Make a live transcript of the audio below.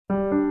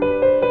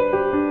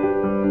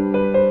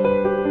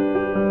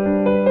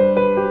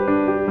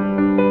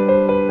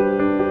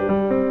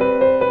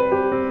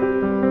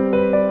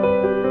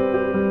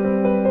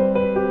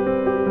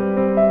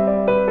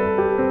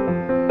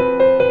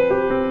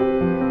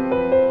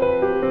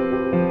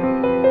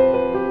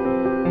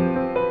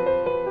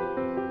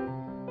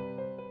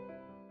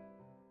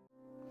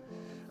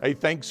Hey,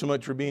 thanks so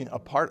much for being a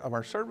part of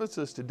our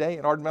services today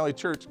at Hardin Valley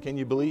Church. Can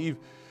you believe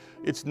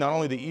it's not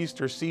only the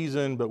Easter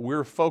season, but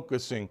we're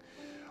focusing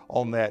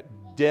on that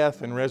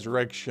death and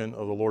resurrection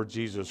of the Lord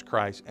Jesus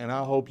Christ. And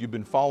I hope you've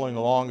been following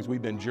along as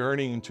we've been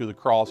journeying to the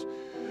cross.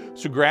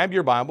 So grab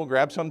your Bible,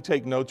 grab something to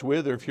take notes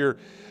with, or if you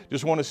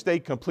just want to stay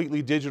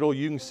completely digital,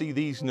 you can see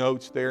these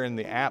notes there in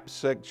the app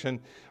section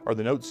or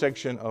the notes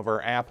section of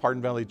our app,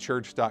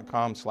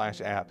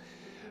 hardinvalleychurch.com/app.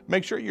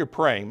 Make sure you're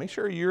praying, make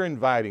sure you're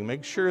inviting,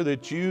 make sure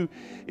that you,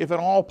 if at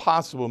all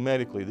possible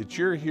medically, that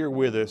you're here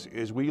with us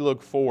as we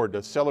look forward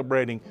to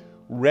celebrating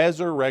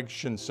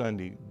Resurrection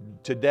Sunday.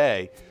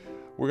 Today,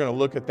 we're going to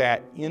look at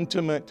that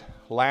intimate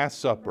Last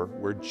Supper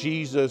where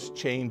Jesus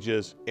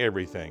changes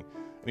everything.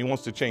 And He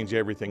wants to change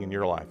everything in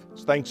your life.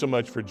 So thanks so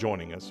much for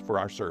joining us for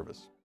our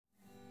service.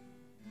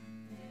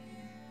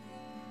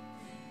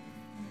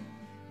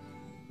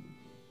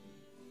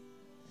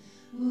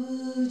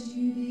 Would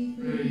you be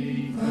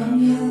free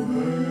from your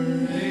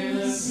burden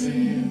of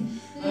sin?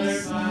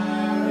 There's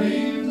power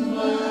in the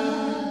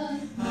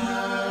blood,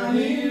 power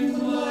in the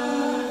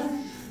blood.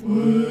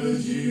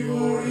 Would you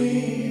or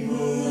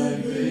evil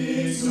let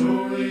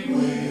victory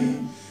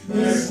win?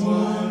 There's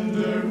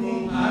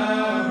wonderful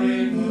power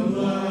in the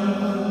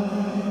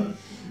blood.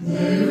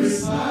 There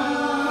is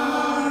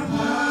power,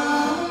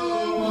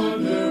 power,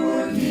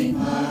 wonder-working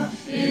power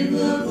in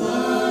the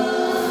blood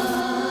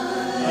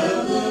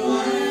of the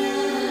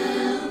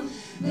Lamb.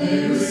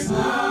 There is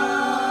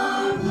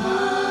power,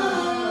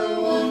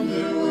 power,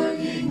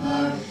 wonder-working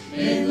power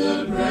in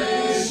the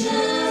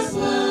precious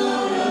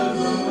blood of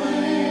the Lamb.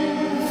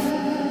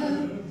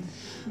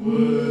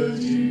 Would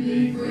you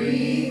be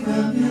free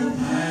from your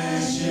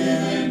passion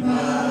and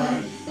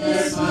pride?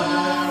 There's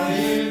power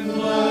in the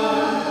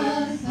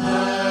blood,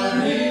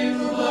 power in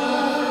the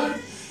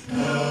blood.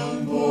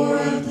 Come for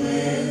a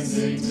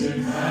cleansing to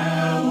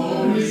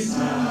Calvary's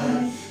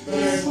tide.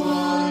 There's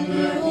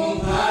wonderful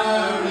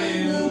power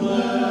in the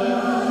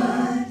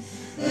blood.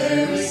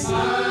 There is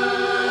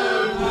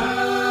power,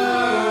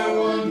 power,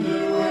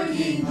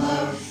 wonder-working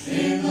power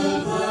in the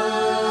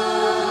blood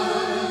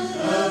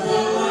of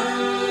the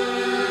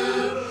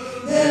Lamb.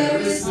 There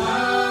is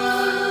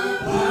power,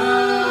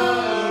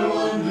 power,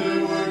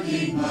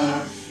 wonder-working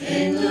power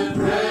in the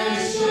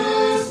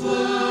precious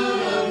blood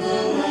of the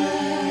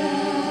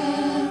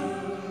Lamb.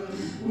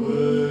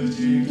 Would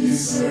you do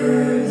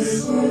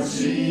service for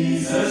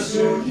Jesus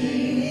your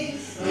King?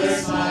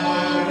 There's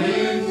power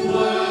in the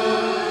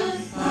blood,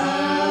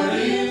 power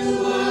in the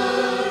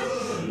blood.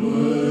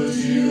 Would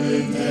you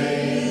live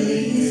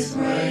daily His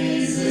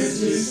praises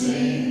to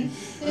sing?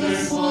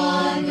 There's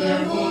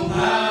wonderful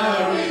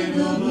power in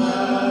the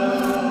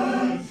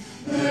blood.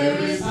 There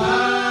is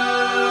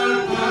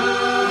power,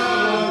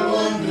 power,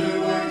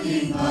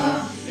 wonder-working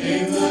power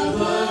in the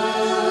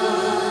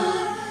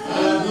blood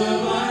of the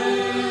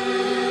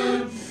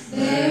Lamb.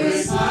 There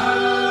is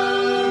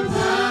power,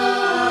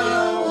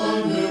 power,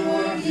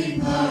 wonder-working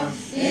power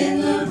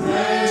in the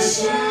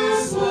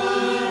precious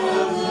blood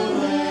of the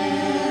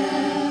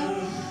Lamb.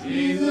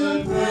 In the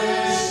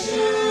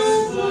precious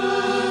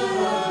blood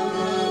of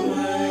the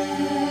Lamb.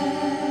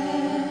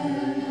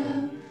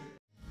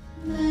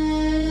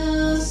 Man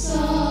of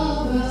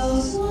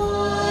sorrows,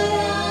 what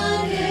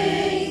a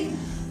name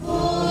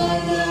for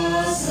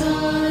the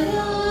Son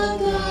of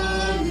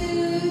God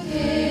who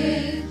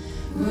came,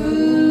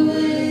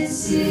 ruined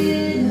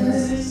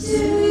sinners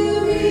to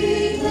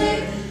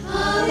reclaim.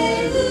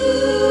 Hallelujah,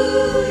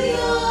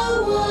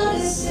 what a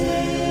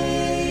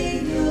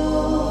Savior.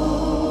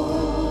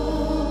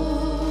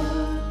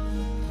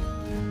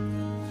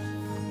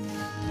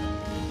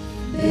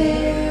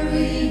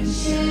 Bearing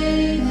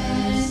shame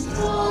and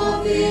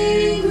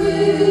stopping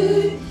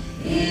rude,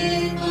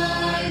 in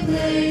my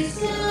place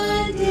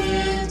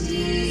condemned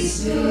He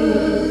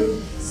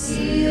stood,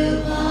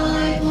 sealed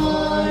my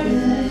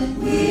pardon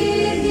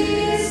with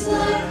His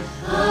blood.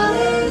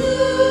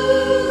 Hallelujah,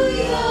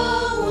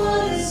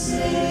 what a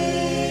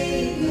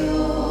Savior.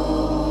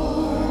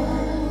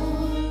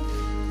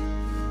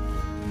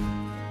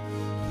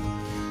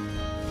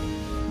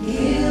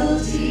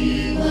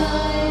 Guilty,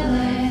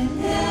 violent,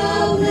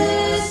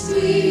 helpless,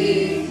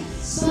 weak,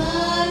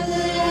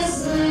 spotless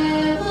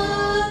Lamb of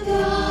God.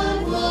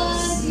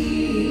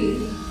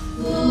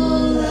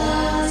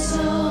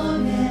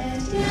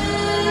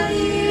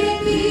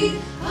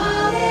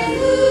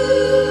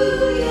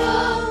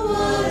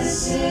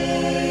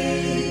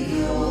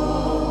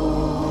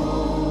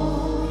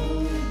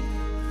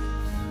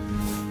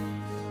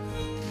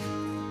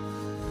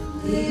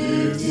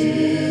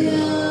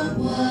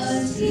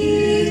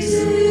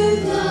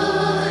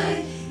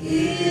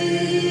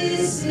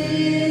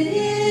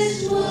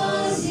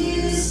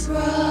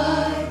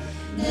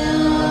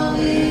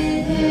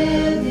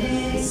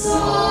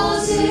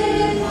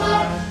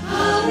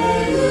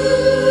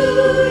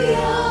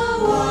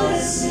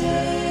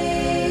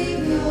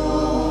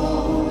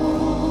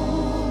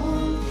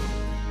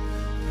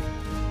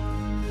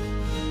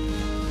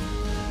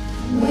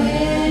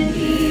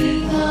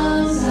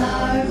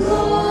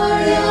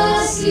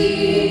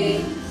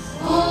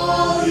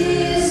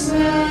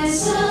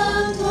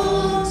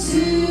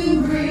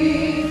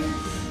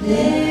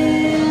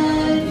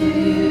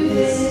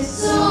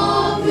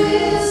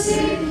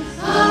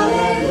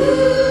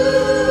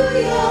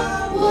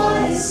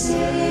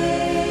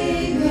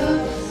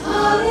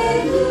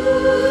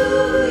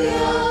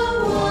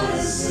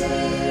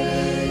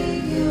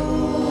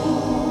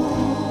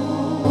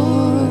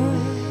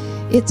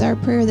 It's our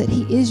prayer that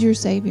He is your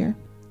Savior.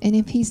 And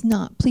if He's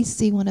not, please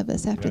see one of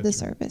us after the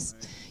service.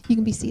 You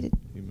can be seated.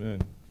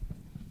 Amen.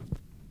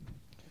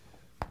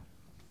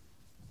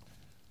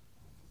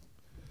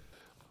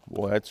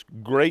 Well, that's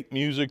great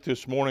music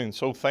this morning.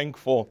 So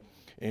thankful.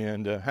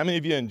 And how many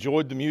of you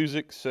enjoyed the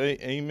music? Say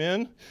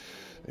amen.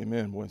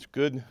 Amen. Well, it's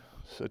good.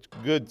 Such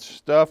good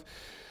stuff.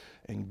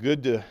 And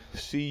good to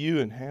see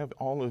you and have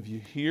all of you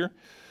here.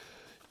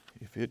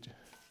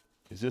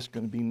 Is this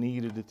going to be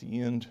needed at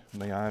the end?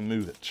 May I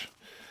move it?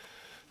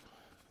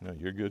 No,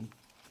 you're good.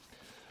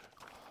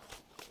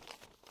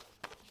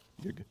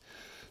 You're good.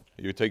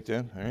 You take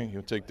that. All right.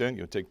 You'll take that.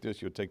 You'll take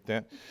this. You'll take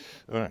that.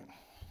 All right.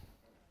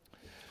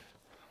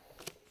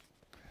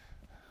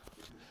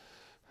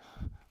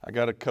 I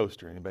got a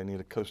coaster. Anybody need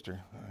a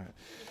coaster? All right.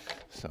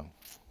 So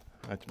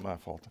that's my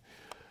fault.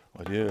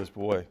 Well, it is,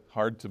 boy,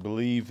 hard to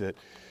believe that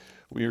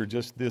we are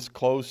just this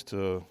close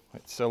to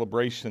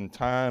celebration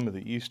time of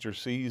the Easter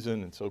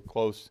season, and so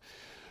close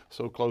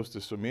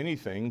to so many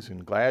things,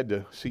 and glad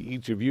to see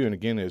each of you. And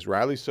again, as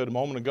Riley said a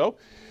moment ago,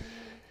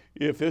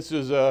 if this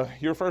is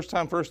your first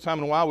time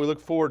in a while, we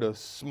look forward to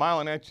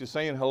smiling at you,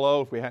 saying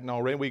hello. If we hadn't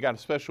already, we got a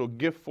special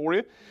gift for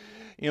you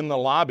in the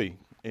lobby,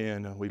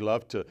 and we'd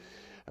love to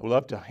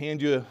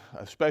hand you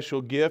a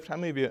special gift. How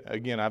many of you,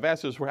 again, I've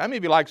asked this, how many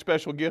of you like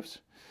special gifts?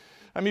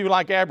 How many of you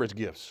like average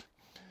gifts?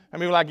 How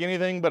many of you like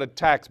anything but a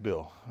tax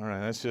bill? All right,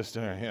 that's just,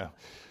 yeah.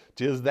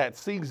 'Tis that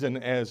season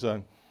as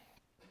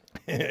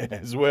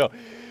well.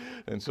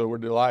 And so we're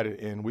delighted.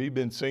 And we've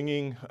been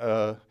singing,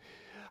 I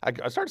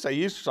started to say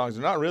Easter songs.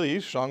 They're not really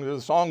Easter songs. They're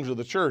the songs of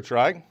the church,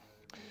 right?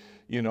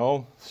 You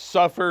know,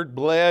 suffered,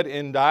 bled,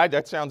 and died.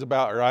 That sounds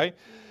about right.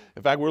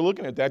 In fact, we're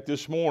looking at that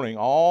this morning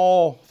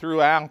all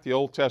throughout the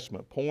Old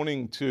Testament,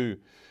 pointing to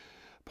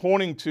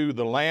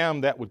the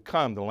Lamb that would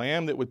come, the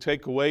Lamb that would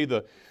take away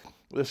the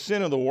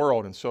sin of the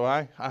world. And so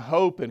I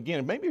hope, and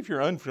again, maybe if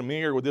you're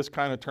unfamiliar with this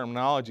kind of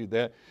terminology,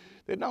 that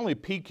not only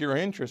pique your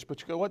interest,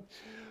 but you go,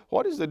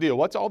 what is the deal?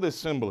 What's all this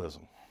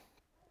symbolism?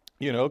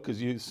 You know,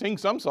 because you sing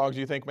some songs,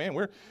 you think, man,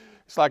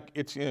 it's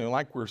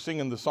like we're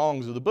singing the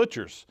songs of the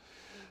butchers,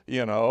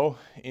 you know,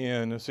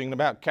 and singing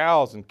about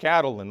cows and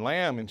cattle and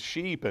lamb and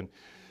sheep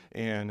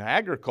and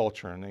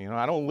agriculture. And, you know,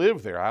 I don't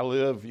live there. I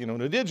live, you know,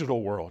 in a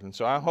digital world. And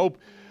so I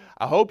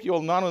hope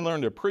you'll not only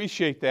learn to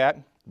appreciate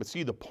that, but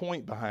see the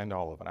point behind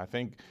all of it. I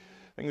think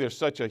there's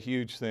such a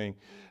huge thing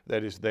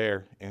that is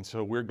there. And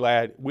so we're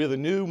glad with a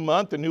new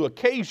month, a new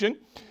occasion.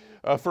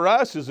 For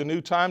us is a new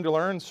time to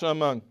learn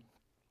some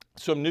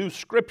new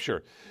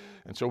scripture.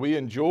 And so we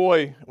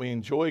enjoy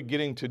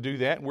getting to do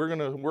that. We're going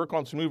to work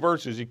on some new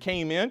verses. You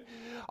came in,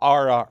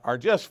 are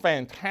just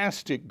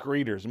fantastic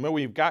greeters.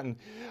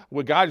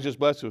 And God has just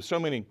blessed us with so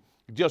many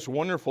just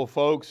wonderful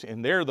folks,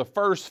 and they're the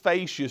first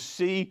face you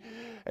see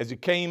as you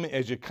came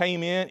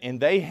in, and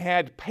they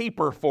had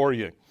paper for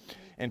you.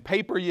 And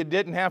paper you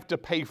didn't have to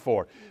pay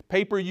for.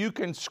 Paper you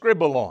can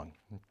scribble on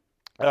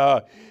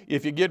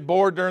if you get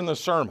bored during the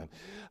sermon.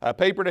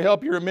 Paper to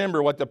help you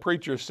remember what the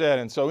preacher said.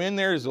 And so in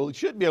there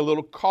should be a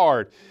little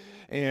card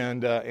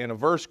and a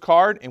verse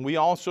card. And we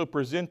also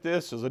present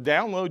this as a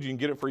download. You can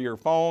get it for your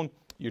phone,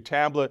 your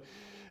tablet,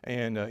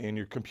 and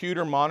your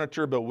computer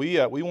monitor. But we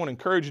want to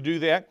encourage you to do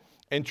that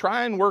and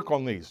try and work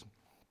on these.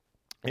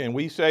 And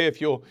we say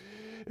if you'll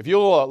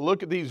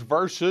look at these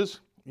verses,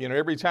 you know,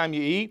 every time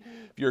you eat,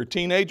 if you're a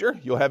teenager,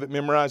 you'll have it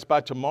memorized by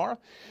tomorrow.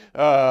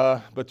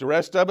 But the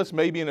rest of us,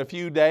 maybe in a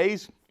few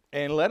days,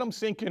 and let them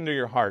sink into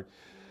your heart.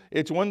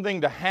 It's one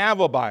thing to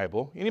have a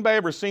Bible. Anybody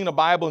ever seen a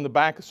Bible in the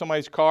back of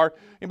somebody's car?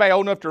 Anybody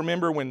old enough to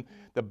remember when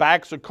the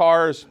backs of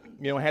cars,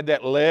 you know, had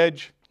that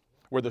ledge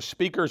where the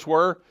speakers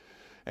were,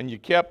 and you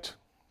kept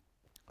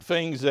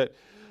things that,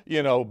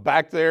 you know,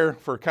 back there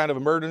for kind of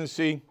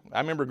emergency? I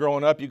remember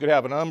growing up, you could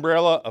have an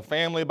umbrella, a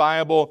family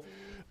Bible,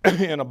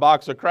 and a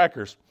box of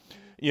crackers,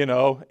 you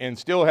know, and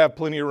still have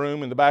plenty of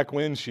room in the back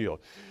windshield.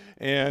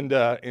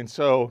 And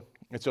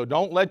so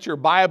don't let your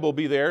Bible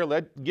be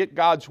there. Get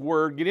God's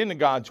Word, get into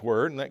God's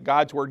Word, and let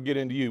God's Word get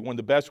into you. One of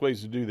the best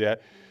ways to do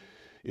that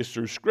is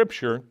through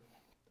Scripture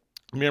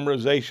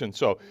memorization.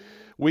 So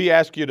we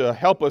ask you to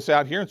help us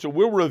out here. And so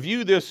we'll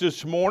review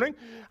this morning.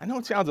 I know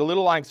it sounds a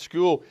little like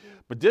school,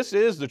 but this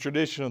is the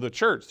tradition of the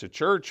church. The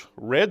church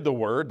read the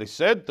Word, they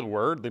said the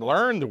Word, they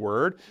learned the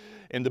Word,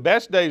 and the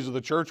best days of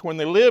the church when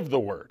they lived the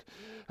Word.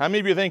 How many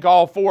of you think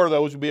all four of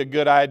those would be a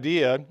good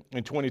idea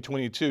in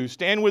 2022?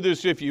 Stand with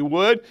us if you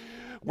would.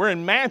 We're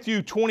in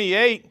Matthew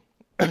 28,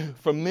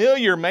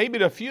 familiar maybe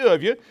to a few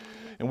of you,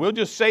 and we'll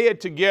just say it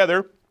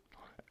together.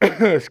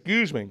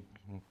 Excuse me.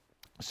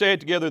 Say it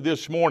together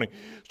this morning.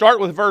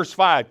 Start with verse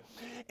 5.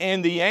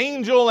 And the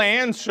angel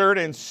answered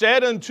and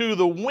said unto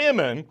the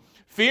women,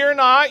 Fear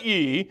not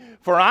ye,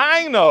 for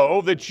I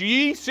know that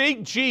ye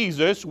seek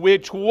Jesus,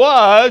 which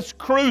was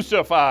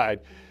crucified.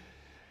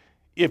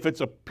 If it's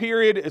a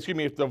period,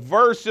 if the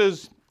verse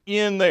is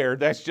in there,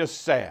 that's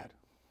just sad.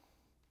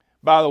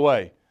 By the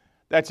way,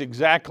 that's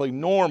exactly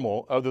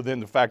normal other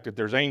than the fact that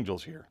there's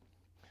angels here.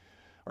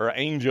 Or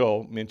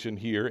angel mentioned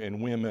here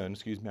and women.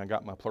 Excuse me, I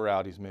got my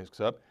pluralities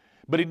mixed up.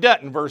 But he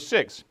doesn't, verse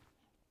 6.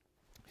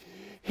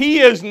 He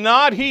is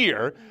not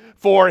here,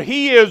 for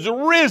he is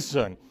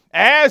risen.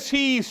 As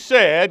he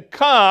said,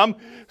 come,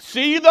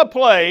 see the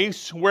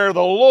place where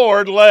the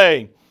Lord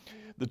lay.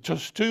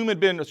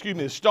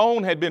 The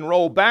stone had been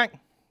rolled back.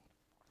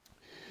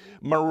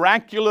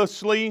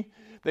 Miraculously,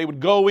 they would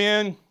go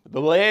in,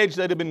 the ledge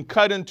that had been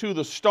cut into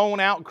the stone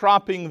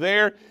outcropping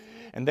there,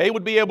 and they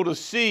would be able to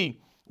see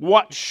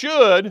what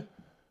should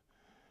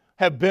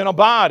have been a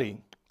body,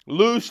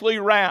 loosely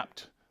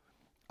wrapped.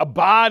 A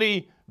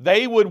body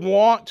they would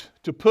want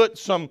to put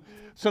some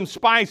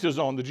spices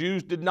on. The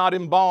Jews did not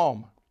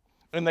embalm.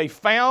 And they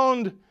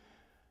found,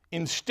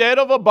 instead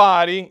of a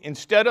body,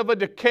 instead of a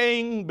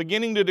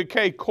beginning to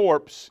decay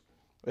corpse,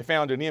 they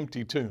found an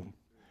empty tomb.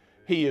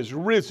 He is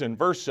risen,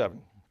 verse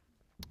 7.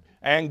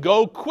 And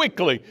go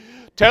quickly,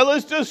 tell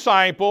his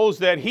disciples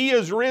that he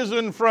is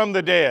risen from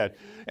the dead.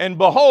 And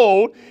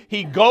behold,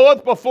 he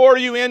goeth before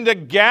you into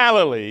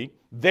Galilee.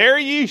 There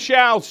ye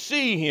shall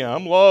see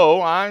him.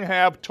 Lo, I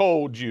have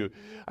told you.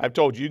 I've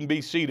told you. You can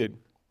be seated.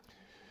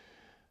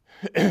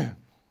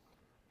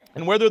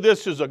 And whether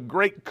this is a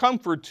great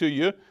comfort to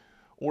you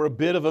or a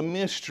bit of a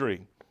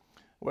mystery,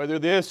 whether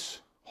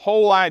this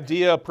whole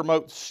idea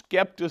promotes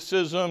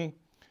skepticism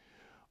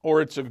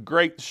or it's a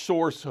great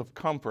source of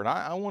comfort,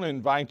 I want to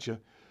invite you,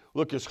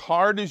 look as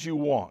hard as you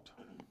want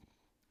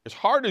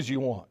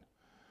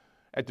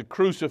at the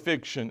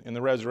crucifixion and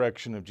the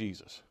resurrection of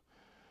Jesus.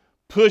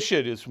 Push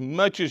it as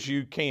much as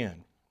you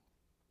can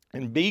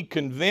and be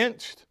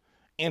convinced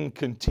and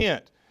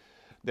content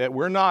that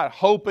we're not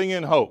hoping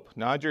in hope.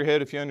 Nod your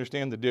head if you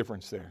understand the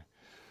difference there.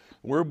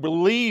 We're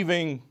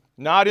believing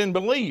not in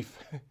belief,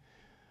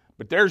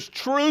 but there's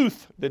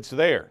truth that's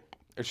there.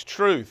 There's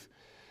truth.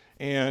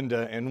 And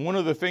one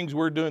of the things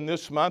we're doing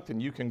this month,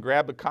 and you can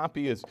grab a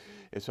copy as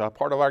a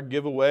part of our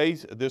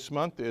giveaways this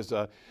month, is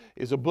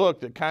a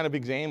book that kind of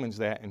examines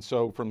that. And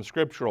so from a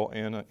scriptural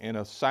and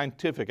a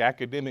scientific,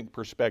 academic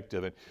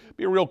perspective, and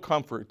be a real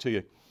comfort to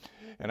you.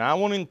 And I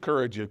want to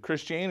encourage you,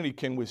 Christianity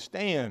can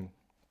withstand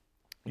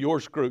your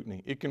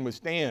scrutiny. It can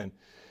withstand.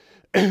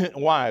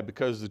 Why?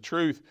 Because the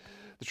truth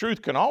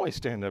can always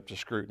stand up to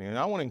scrutiny. And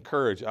I want to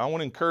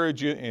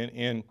encourage you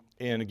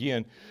and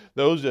again,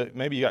 those that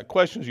maybe you got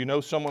questions, you know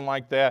someone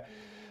like that,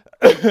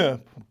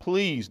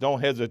 please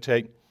don't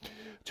hesitate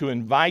to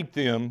invite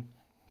them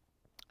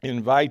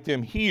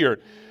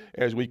here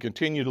as we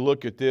continue to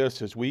look at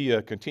this, as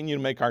we continue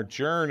to make our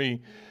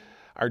journey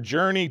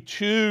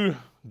to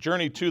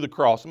the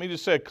cross. Let me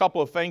just say a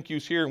couple of thank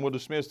yous here and we'll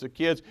dismiss the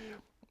kids.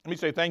 Let me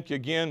say thank you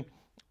again,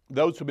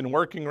 those who've been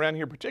working around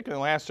here, particularly in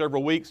the last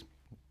several weeks.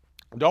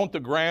 Don't the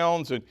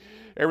grounds and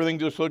everything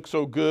just look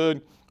so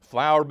good?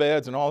 Flower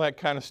beds and all that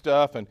kind of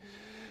stuff, and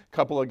a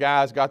couple of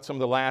guys got some of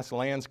the last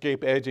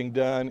landscape edging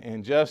done,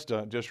 and just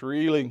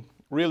really,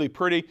 really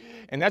pretty.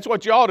 And that's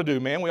what you ought to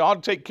do, man. We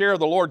ought to take care of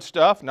the Lord's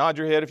stuff. Nod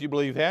your head if you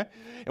believe that.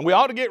 And we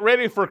ought to get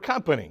ready for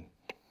company,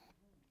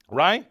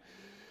 right?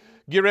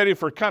 Get ready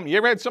for company. You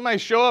ever had somebody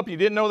show up, you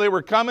didn't know they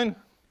were coming,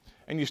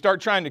 and you start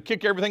trying to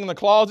kick everything in the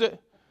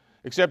closet,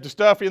 except the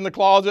stuff in the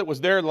closet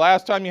was there the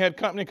last time you had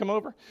company come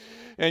over?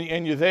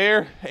 And you're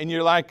there, and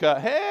you're like,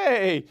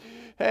 hey,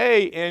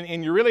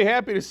 and you're really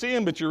happy to see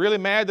them, but you're really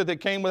mad that they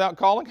came without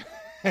calling.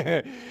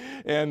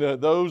 And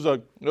those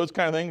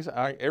kind of things.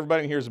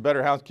 Everybody in here is a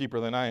better housekeeper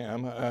than I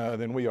am,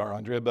 than we are,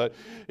 Andrea. But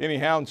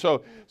anyhow, and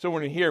so when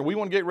we're here, we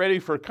want to get ready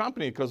for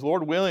company because,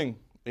 Lord willing,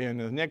 in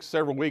the next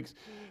several weeks,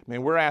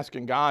 man, we're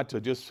asking God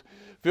to just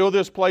fill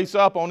this place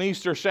up on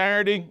Easter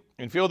Saturday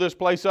and fill this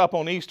place up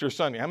on Easter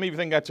Sunday. How many of you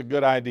think that's a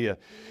good idea?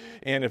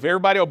 And if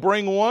everybody will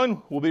bring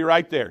one, we'll be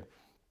right there.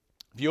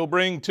 If you'll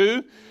bring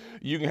two,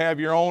 you can have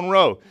your own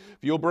row. If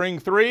you'll bring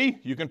three,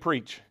 you can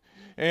preach.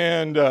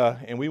 And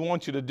we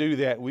want you to do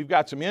that. We've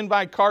got some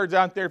invite cards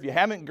out there. If you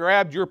haven't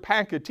grabbed your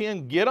pack of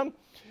 10, get them.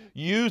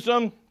 Use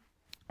them.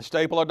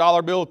 Staple a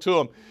 $1 bill to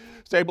them.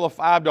 Staple a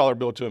 $5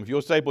 bill to them. If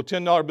you'll staple a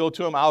 $10 bill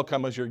to them, I'll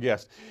come as your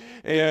guest.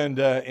 And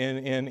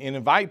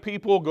invite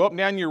people. Go up and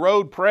down your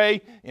road.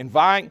 Pray.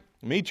 Invite.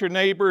 Meet your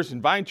neighbors.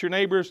 Invite your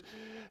neighbors.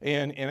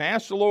 And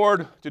ask the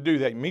Lord to do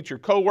that. Meet your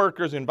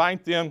coworkers.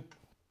 Invite them.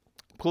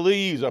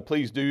 Please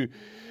do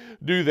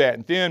that.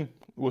 And then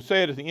we'll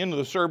say it at the end of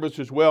the service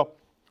as well.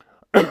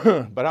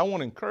 But I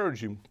want to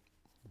encourage you,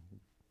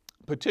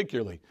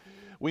 particularly,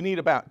 we need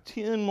about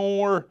 10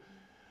 more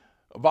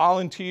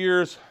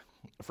volunteers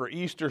for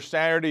Easter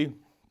Saturday.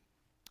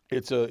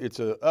 It's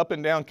a up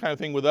and down kind of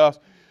thing with us.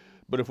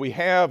 But if we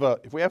have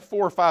 400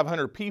 or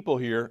 500 people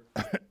here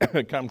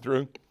come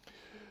through,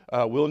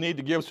 we'll need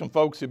to give some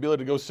folks the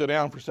ability to go sit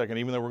down for a second,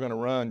 even though we're going to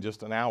run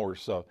just an hour or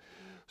so.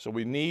 So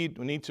we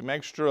need some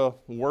extra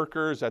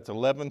workers. That's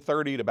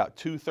 11:30 to about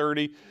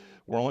 2:30.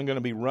 We're only going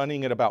to be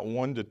running at about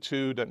 1 to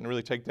 2. Doesn't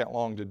really take that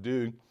long to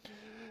do.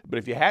 But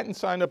if you hadn't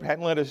signed up,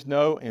 hadn't let us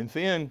know, and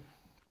then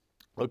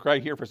look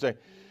right here for a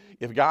second.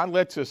 If God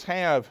lets us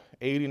have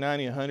 80,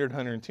 90, 100,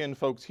 110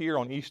 folks here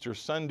on Easter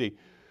Sunday,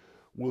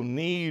 we'll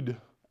need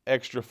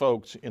extra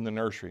folks in the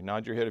nursery.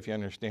 Nod your head if you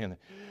understand that.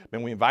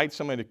 Then we invite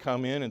somebody to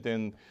come in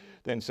and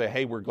then say,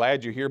 hey, we're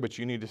glad you're here, but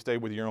you need to stay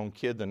with your own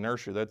kid in the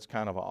nursery. That's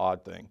kind of an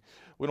odd thing.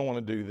 We don't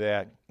want to do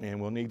that. And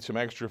we'll need some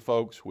extra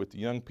folks with the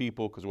young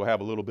people because we'll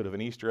have a little bit of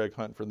an Easter egg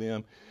hunt for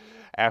them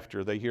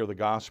after they hear the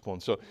gospel.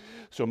 And so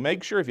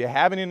make sure if you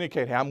haven't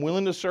indicated, hey, I'm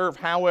willing to serve,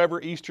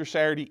 however, Easter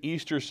Saturday,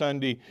 Easter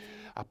Sunday,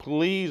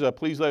 please let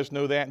us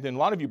know that. And then a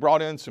lot of you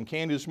brought in some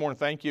candy this morning.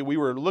 Thank you. We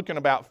were looking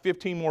about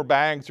 15 more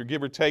bags, or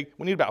give or take.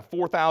 We need about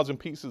 4,000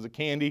 pieces of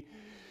candy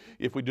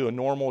if we do a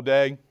normal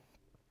day.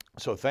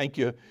 So thank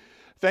you.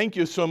 Thank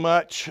you so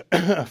much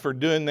for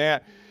doing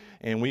that.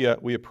 And we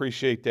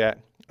appreciate that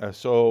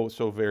so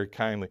very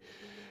kindly.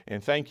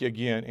 And thank you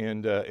again.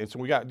 And so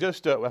we got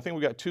just, I think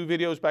we got 2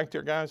 videos back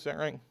there, guys. Is that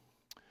right?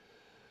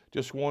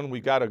 Just one. We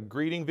got a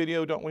greeting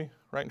video, don't we?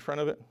 Right in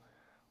front of it.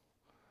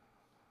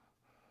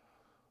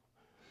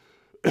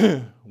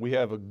 We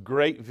have a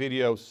great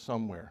video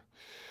somewhere.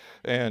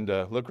 And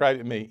look right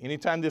at me.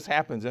 Anytime this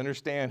happens,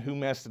 understand who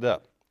messed it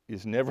up.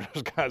 It's never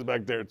those guys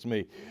back there. It's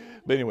me.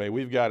 But anyway,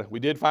 we've got it. We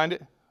did find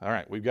it? All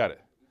right, we've got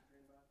it.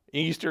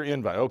 Easter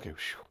invite. Okay.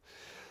 Whew.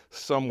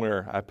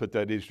 Somewhere I put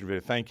that Easter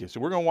video. Thank you. So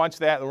we're going to watch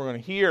that, and we're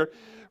going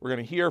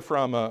to hear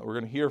from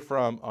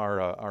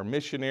our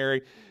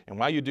missionary. And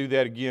while you do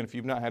that, again, if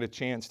you've not had a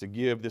chance to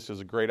give, this is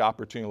a great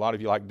opportunity. A lot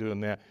of you like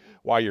doing that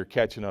while you're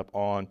catching up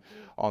on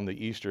the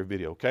Easter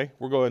video. Okay,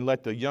 we're going to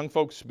let the young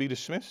folks be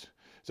dismissed.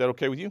 Is that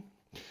okay with you?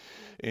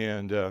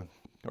 And or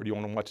do you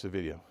want to watch the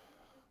video?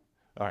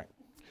 All right.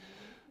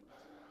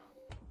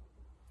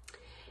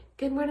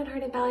 Good morning,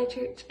 Hardin Valley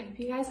Church. I hope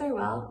you guys are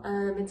well.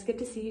 It's good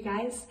to see you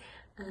guys.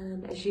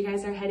 As you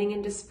guys are heading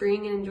into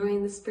spring and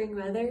enjoying the spring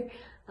weather,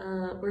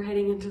 we're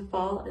heading into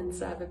fall, and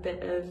so I have a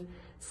bit of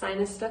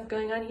sinus stuff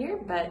going on here,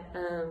 but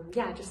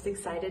yeah, just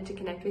excited to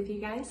connect with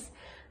you guys.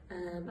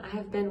 I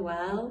have been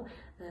well.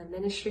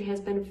 Ministry has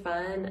been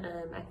fun.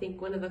 I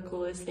think one of the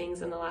coolest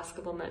things in the last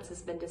couple months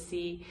has been to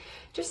see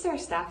just our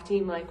staff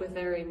team like with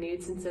a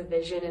renewed sense of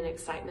vision and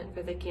excitement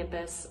for the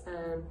campus.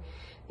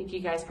 I think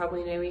you guys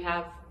probably know we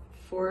have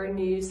 4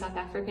 new South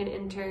African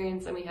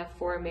interns, and we have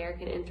 4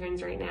 American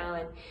interns right now,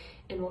 and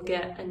we'll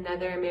get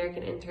another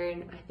American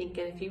intern, I think,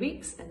 in a few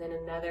weeks, and then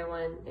another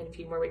one in a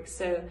few more weeks.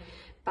 So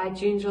by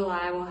June,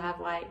 July, we'll have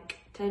like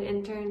 10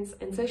 interns.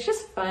 And so it's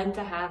just fun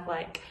to have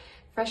like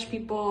fresh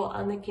people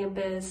on the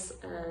campus,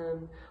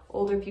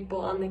 older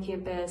people on the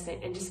campus,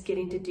 and just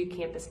getting to do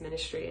campus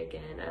ministry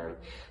again.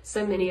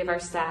 So many of our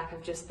staff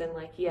have just been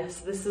like,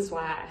 yes, this is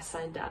why I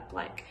signed up.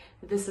 Like,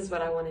 this is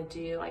what I want to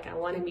do. Like, I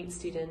want to meet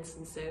students.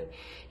 And so,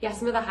 yeah,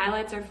 some of the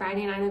highlights are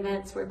Friday night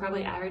events. We're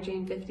probably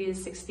averaging 50 to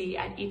 60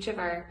 at each of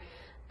our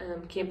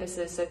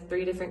campuses, so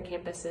 3 different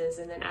campuses,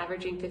 and then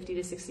averaging 50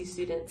 to 60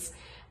 students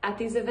at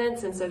these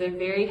events. And so they're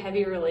very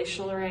heavy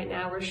relational right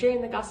now. We're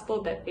sharing the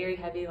gospel, but very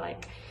heavy,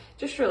 like,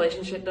 just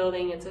relationship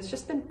building. And so it's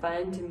just been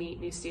fun to meet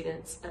new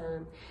students.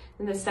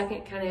 And the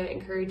second kind of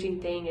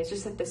encouraging thing is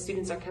just that the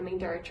students are coming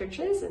to our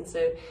churches. And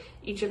so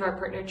each of our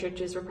partner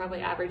churches, we're probably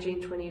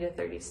averaging 20 to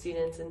 30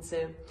 students. And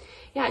so,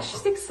 yeah, it's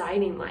just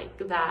exciting like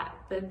that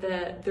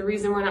the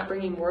reason we're not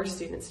bringing more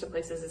students to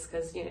places is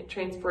because, you know,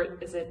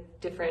 transport is a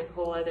different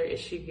whole other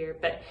issue here,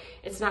 but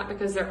it's not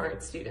because there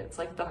aren't students.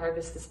 Like, the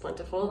harvest is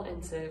plentiful.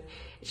 And so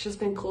it's just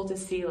been cool to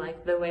see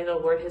like the way the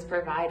Lord has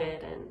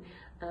provided,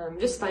 and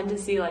just fun to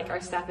see like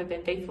our staff have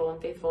been faithful,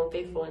 and it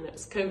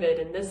was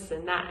COVID and this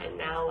and that, and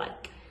now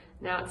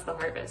it's the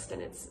harvest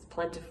and it's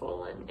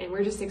plentiful, and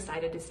we're just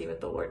excited to see what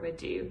the Lord would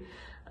do.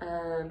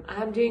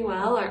 I'm doing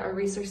well. Our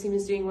resource team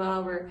is doing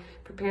well. We're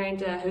preparing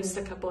to host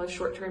a couple of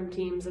short-term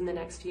teams in the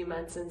next few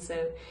months, and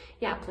so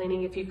yeah,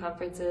 planning a few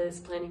conferences,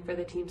 planning for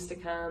the teams to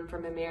come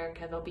from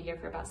America. They'll be here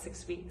for about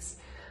 6 weeks.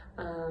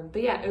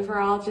 But yeah,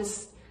 overall,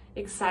 just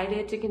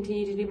excited to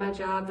continue to do my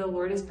job. The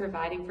Lord is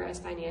providing for us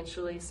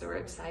financially, so we're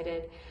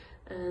excited.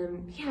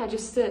 Yeah,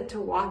 just to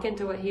walk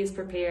into what He has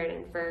prepared,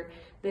 and for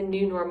the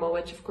new normal,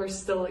 which of course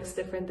still looks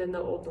different than the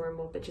old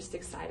normal, but just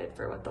excited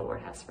for what the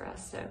Lord has for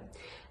us. So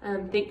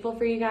thankful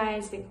for you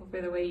guys, thankful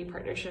for the way you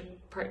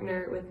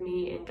partner with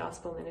me in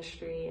gospel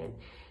ministry, and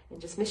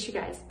just miss you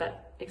guys,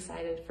 but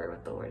excited for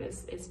what the Lord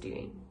is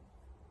doing.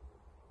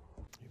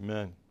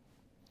 Amen.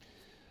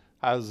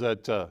 How's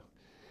that?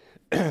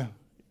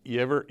 You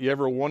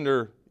ever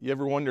wonder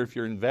if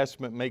your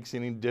investment makes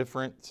any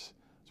difference?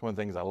 It's one of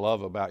the things I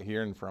love about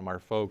hearing from our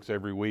folks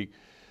every week.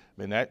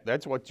 I mean,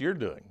 that's what you're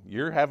doing.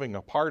 You're having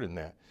a part in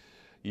that.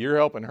 You're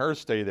helping her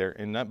stay there.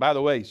 And that, by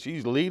the way,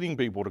 she's leading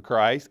people to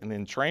Christ and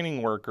then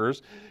training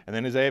workers. And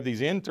then as they have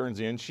these interns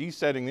in, she's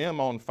setting them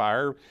on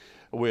fire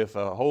with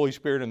Holy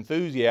Spirit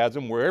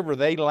enthusiasm wherever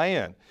they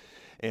land.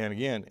 And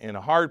again, in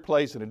a hard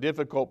place, in a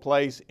difficult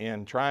place,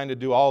 and trying to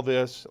do all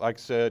this, like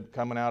I said,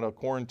 coming out of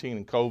quarantine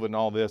and COVID and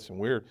all this, and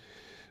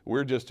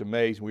we're just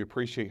amazed. We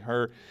appreciate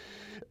her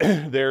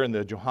there in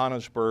the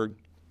Johannesburg,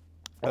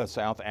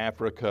 South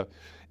Africa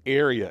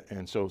area,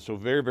 and so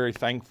very, very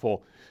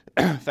thankful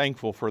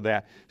for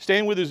that.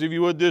 Stand with us if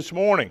you would this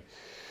morning.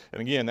 And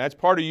again, that's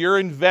part of your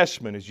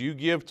investment as you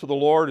give to the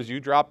Lord, as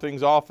you drop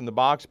things off in the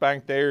box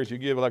back there, as you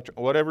give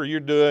whatever you're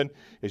doing,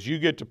 as you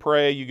get to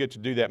pray, you get to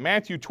do that.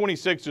 Matthew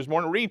 26 this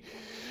morning. Read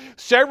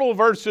several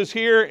verses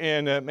here,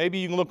 and maybe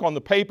you can look on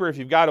the paper if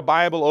you've got a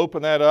Bible,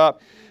 open that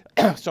up.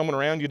 someone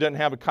around you doesn't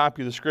have a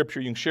copy of the scripture,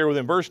 you can share with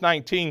them. Verse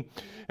 19,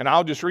 and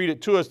I'll just read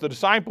it to us. The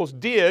disciples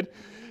did.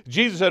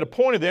 Jesus had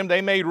appointed them.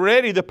 They made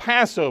ready the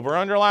Passover.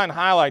 Underline,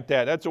 highlight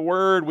that. That's a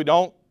word we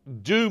don't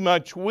do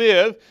much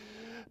with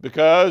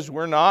because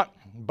we're not,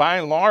 by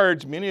and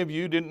large, many of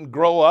you didn't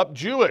grow up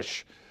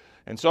Jewish.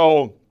 And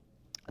so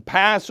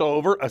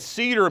Passover, a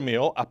Seder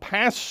meal, a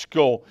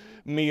Paschal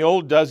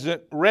meal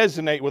doesn't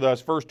resonate with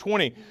us. Verse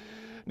 20.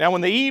 Now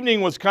when the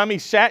evening was come, he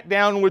sat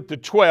down with the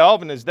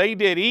 12, and as they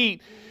did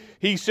eat,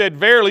 he said,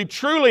 verily,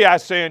 truly I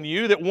say unto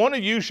you, that one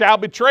of you shall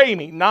betray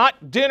me.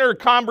 Not dinner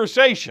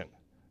conversation,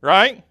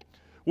 right?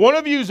 One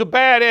of you's a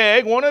bad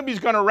egg. One of you's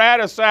going to rat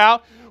us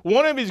out.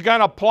 One of you's going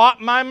to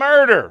plot my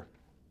murder.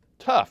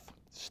 Tough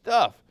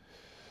stuff.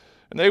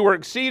 And they were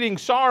exceeding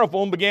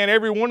sorrowful, and began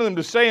every one of them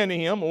to say unto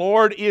him,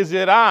 Lord, is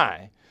it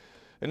I?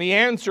 And he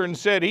answered and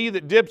said, he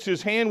that dips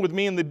his hand with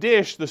me in the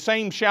dish, the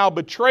same shall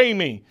betray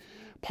me.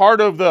 Part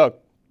of the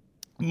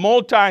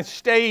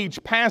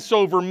multi-stage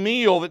Passover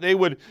meal that they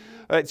would,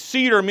 that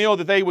Seder meal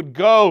that they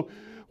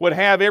would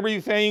have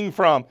everything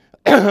from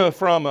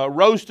a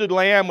roasted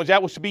lamb, which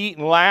that was to be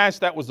eaten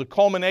last. That was the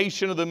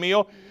culmination of the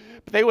meal.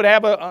 But they would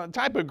have a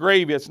type of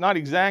gravy. It's not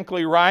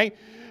exactly right.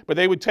 But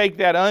they would take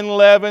that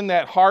unleavened,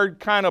 that hard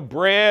kind of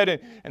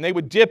bread, and they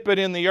would dip it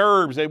in the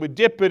herbs. They would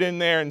dip it in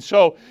there. And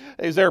so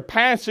as they're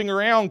passing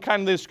around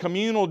kind of this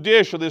communal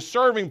dish or this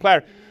serving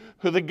platter,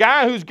 the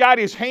guy who's got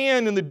his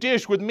hand in the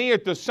dish with me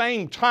at the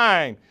same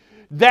time,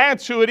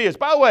 that's who it is.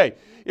 By the way,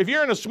 if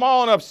you're in a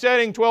small enough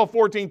setting, 12,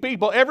 14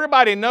 people,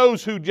 everybody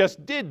knows who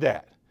just did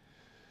that.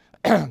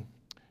 And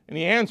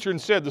he answered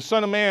and said, the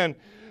Son of Man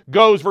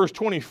goes, verse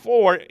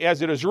 24,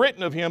 as it is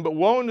written of him, but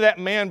woe unto that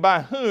man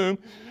by whom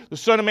the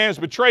Son of Man is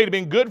betrayed. It had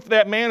been good for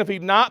that man if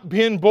he'd not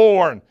been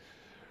born.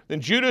 Then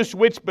Judas,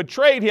 which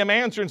betrayed him,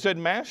 answered and said,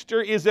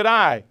 Master, is it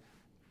I?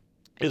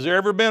 Has there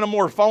ever been a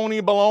more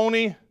phony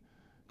baloney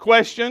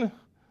question?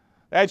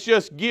 That's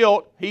just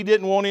guilt. He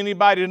didn't want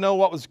anybody to know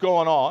what was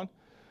going on.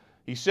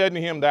 He said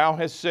to him, thou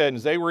hast said. And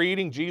as they were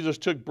eating, Jesus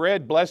took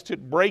bread, blessed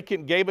it, brake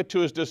it, gave it to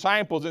his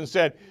disciples, and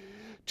said,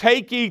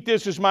 take, eat,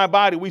 this is my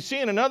body. We see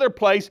in another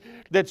place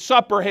that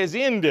supper has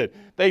ended.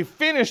 They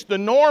finished the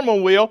normal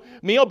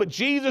meal, but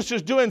Jesus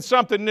is doing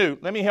something new.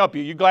 Let me help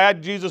you. You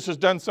glad Jesus has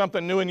done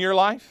something new in your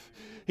life?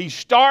 He's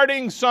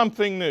starting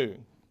something new.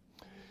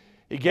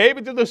 He gave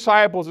it to the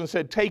disciples and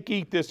said, take,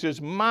 eat, this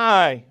is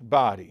my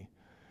body.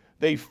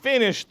 They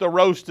finished the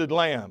roasted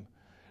lamb.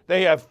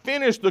 They have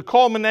finished the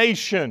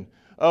culmination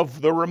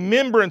of the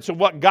remembrance of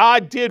what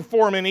God did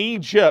for them in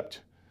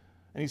Egypt.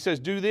 And he says,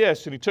 do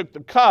this. And he took the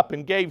cup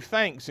and gave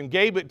thanks and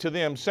gave it to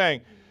them,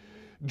 saying,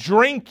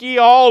 drink ye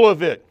all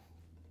of it.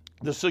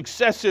 The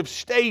successive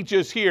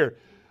stages here.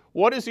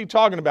 What is he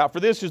talking about?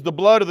 For this is the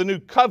blood of the new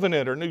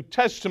covenant or New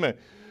Testament,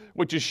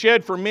 which is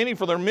shed for many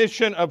for the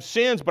remission of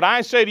sins. But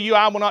I say to you,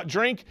 I will not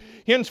drink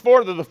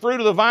henceforth of the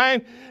fruit of the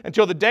vine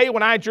until the day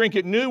when I drink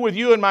it new with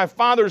you in my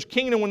Father's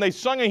kingdom. When they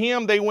sung a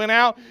hymn, they went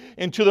out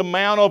into the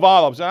Mount of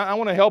Olives. I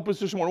want to help us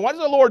this morning. What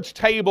does the Lord's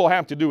table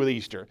have to do with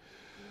Easter?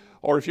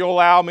 Or if you'll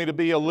allow me to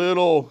be a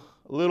little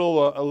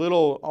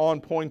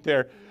on point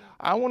there,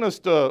 I want us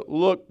to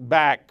look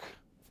back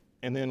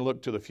and then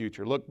look to the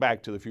future. Look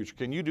back to the future.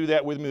 Can you do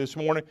that with me this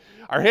morning?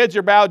 Our heads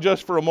are bowed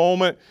just for a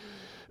moment.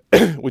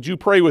 Would you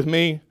pray with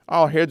me?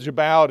 All heads are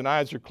bowed and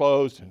eyes are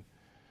closed. And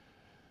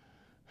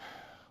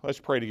let's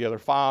pray together.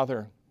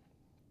 Father,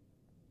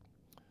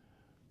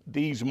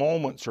 these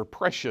moments are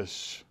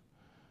precious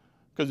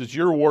because it's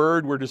your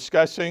word we're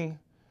discussing.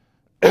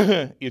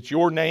 It's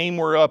your name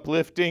we're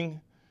uplifting.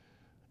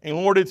 And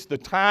Lord, it's the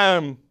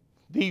time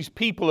these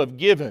people have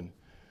given.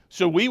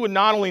 So we would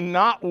not only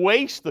not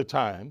waste the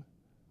time,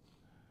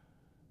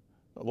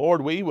 but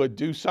Lord, we would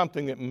do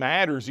something that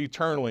matters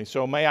eternally.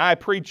 So may I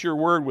preach your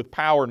word with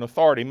power and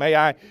authority. May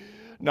I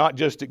not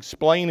just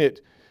explain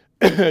it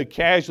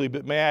casually,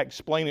 but may I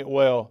explain it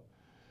well.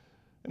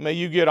 And may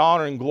you get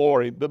honor and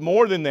glory. But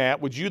more than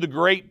that, would you, the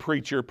great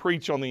preacher,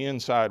 preach on the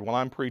inside while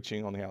I'm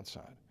preaching on the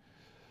outside?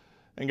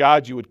 And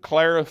God, you would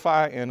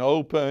clarify and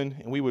open,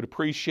 and we would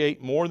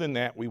appreciate more than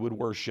that, we would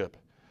worship.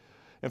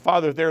 And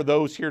Father, if there are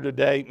those here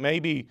today,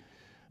 maybe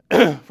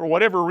for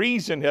whatever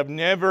reason have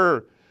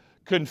never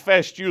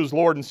confessed you as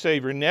Lord and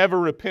Savior, never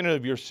repented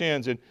of your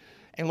sins. And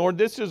Lord,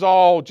 this is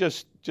all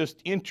just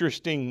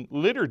interesting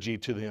liturgy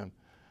to them.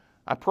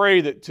 I pray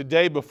that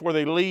today before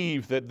they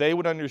leave that they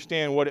would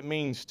understand what it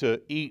means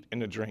to eat and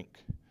to drink.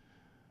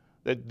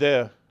 That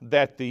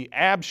the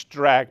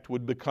abstract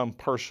would become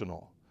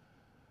personal.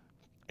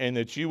 And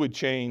that you would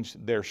change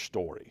their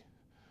story.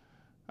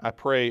 I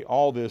pray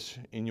all this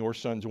in your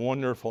Son's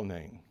wonderful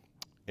name.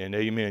 And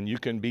amen. You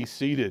can be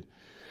seated.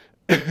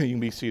 You can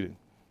be seated.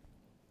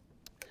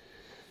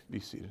 Be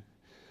seated.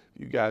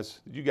 Did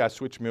you guys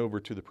switch me over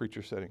to the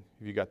preacher setting?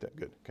 Have you got that?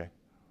 Good. Okay.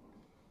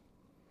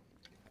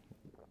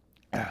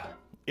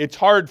 It's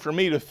hard for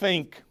me to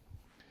think.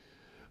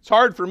 It's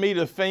hard for me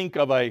to think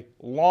of a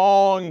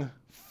long,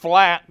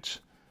 flat,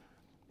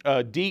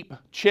 deep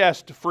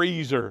chest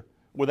freezer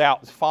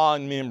without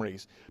fond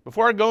memories.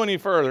 Before I go any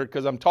further,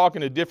 because I'm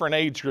talking to different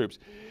age groups,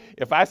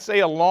 if I say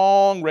a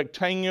long,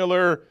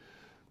 rectangular,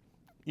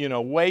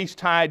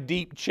 waist-high,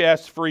 deep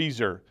chest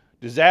freezer,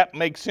 does that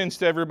make sense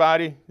to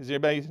everybody? Does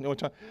everybody know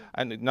what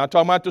I'm not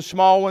talking about the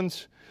small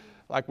ones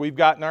like we've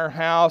got in our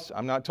house.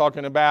 I'm not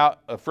talking about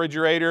a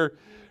refrigerator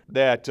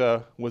that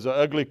was an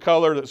ugly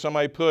color that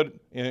somebody put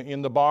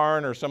in the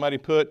barn or somebody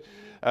put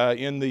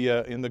in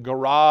the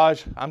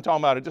garage. I'm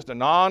talking about just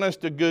an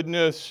honest to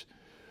goodness,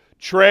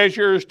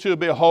 treasures to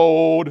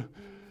behold,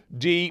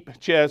 deep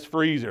chest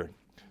freezer.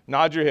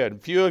 Nod your head. A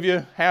few of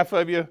you, half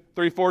of you,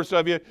 3/4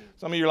 of you.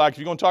 Some of you are like, if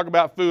you're going to talk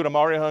about food, I'm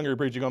already hungry,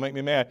 preacher. You're going to make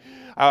me mad.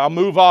 I'll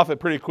move off it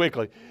pretty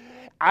quickly.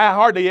 I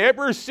hardly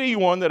ever see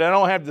one that I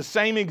don't have the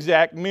same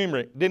exact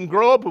memory. Didn't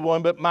grow up with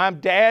one, but my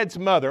dad's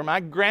mother, my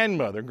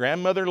grandmother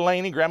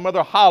Laney,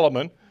 grandmother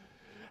Holloman,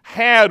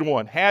 had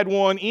one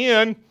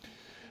in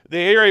the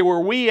area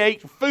where we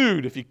ate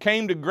food. If you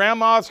came to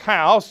grandma's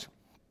house,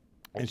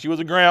 and she was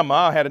a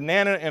grandma, I had a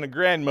nana and a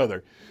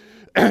grandmother.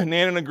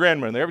 Nana and a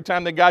grandmother. Every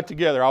time they got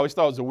together, I always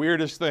thought it was the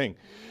weirdest thing.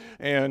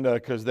 And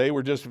because they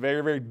were just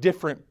very, very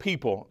different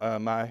people.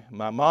 My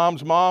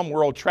mom's mom,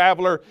 world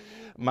traveler.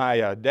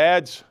 My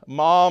dad's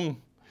mom,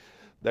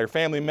 their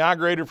family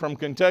migrated from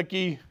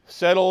Kentucky,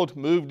 settled,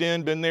 moved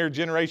in, been there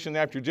generation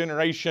after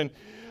generation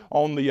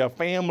on the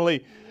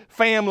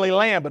family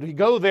land. But if you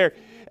go there,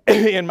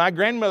 and my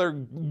grandmother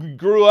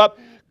grew up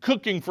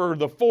cooking for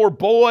the 4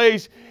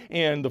 boys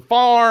and the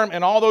farm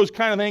and all those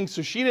kind of things.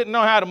 So she didn't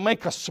know how to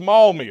make a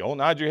small meal.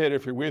 Nod your head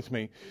if you're with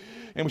me.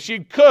 And when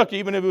she'd cook,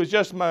 even if it was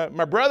just my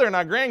brother and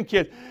our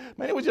grandkids,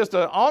 man, it was just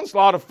an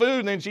onslaught of food.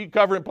 And then she'd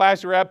cover it in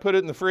plastic wrap, put it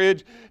in the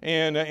fridge,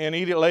 and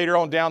eat it later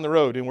on down the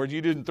road. And where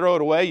you didn't throw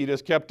it away, you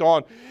just kept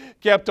on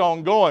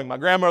going. My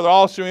grandmother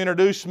also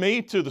introduced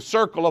me to the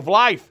circle of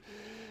life.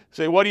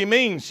 Say, what do you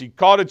mean? She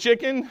caught a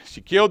chicken, she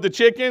killed the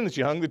chicken,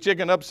 she hung the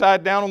chicken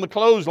upside down on the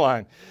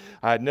clothesline.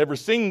 I had never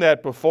seen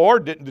that before.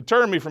 Didn't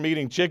deter me from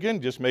eating chicken.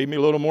 Just made me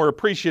a little more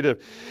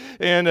appreciative.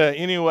 And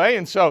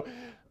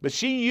but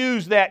she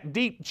used that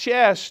deep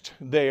chest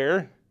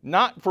there,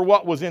 not for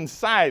what was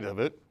inside of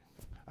it.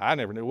 I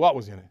never knew what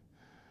was in it.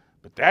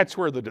 But that's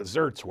where the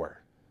desserts were.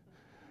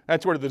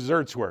 That's where the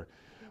desserts were.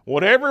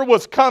 Whatever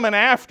was coming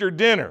after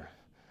dinner.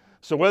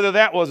 So whether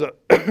that was a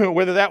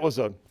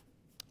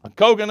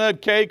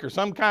coconut cake or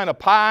some kind of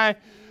pie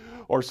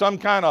or some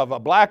kind of a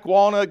black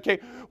walnut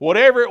cake,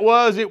 whatever it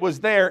was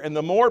there. And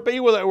the more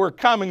people that were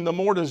coming, the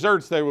more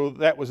desserts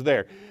that was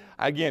there.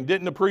 Again,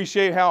 didn't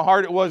appreciate how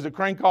hard it was to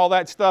crank all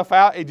that stuff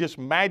out. It just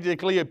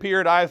magically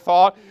appeared, I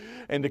thought.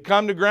 And to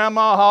come to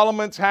Grandma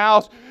Holloman's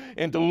house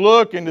and to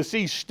look and to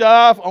see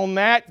stuff on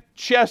that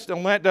chest,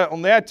 on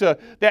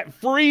that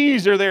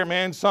freezer there,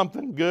 man,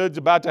 something good's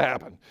about to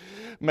happen.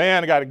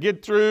 Man, I got to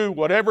get through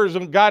whatever's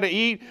got to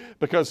eat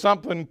because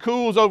something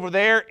cool's over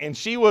there. And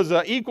she was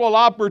an equal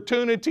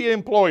opportunity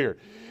employer.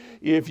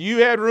 If you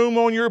had room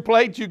on your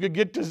plate, you could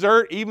get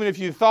dessert, even if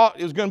you thought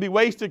it was going to be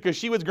wasted because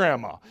she was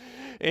grandma.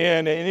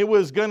 And it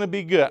was going to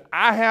be good.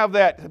 I have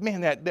that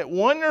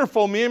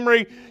wonderful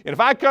memory. And if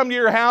I come to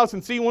your house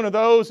and see one of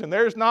those and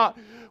there's not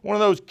one of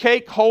those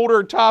cake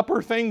holder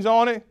topper things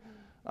on it,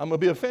 I'm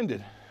going to be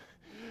offended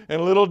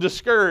and a little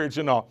discouraged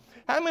and all.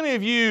 How many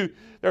of you,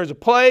 there's a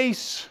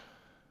place,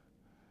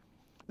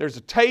 there's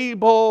a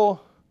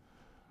table,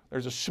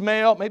 there's a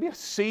smell, maybe a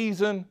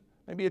season,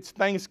 maybe it's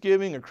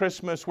Thanksgiving or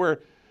Christmas,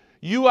 where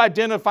you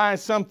identify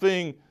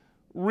something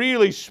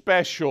really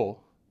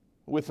special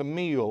with a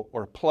meal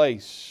or a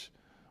place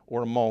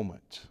or a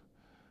moment.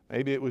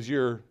 Maybe it was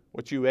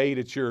what you ate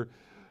at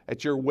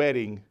your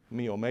wedding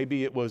meal.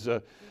 Maybe it was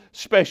a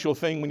special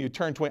thing when you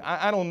turned 20.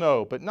 I don't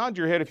know, but nod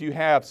your head if you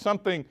have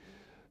something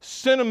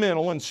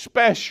sentimental and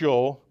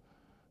special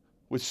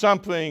with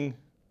something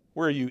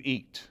where you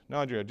eat.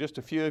 Nod your head. Just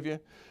a few of you.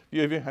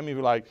 How many of you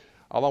are like,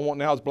 all I want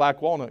now is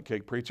black walnut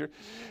cake, preacher?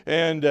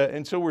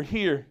 And so we're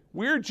here.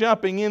 We're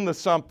jumping into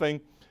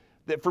something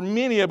that for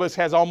many of us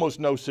has almost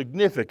no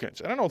significance.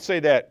 And I don't say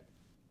that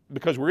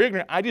because we're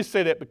ignorant. I just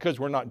say that because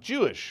we're not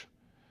Jewish.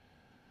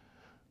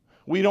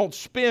 We don't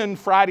spend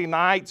Friday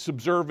nights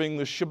observing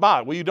the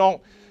Shabbat. We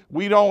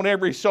don't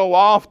every so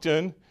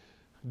often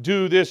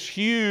do this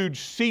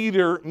huge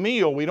Seder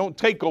meal. We don't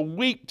take a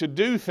week to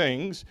do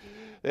things.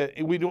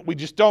 We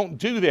just don't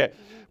do that.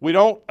 We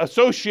don't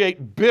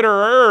associate bitter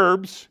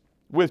herbs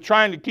with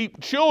trying to keep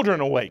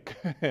children awake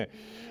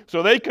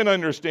so they can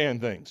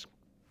understand things.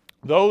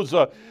 Those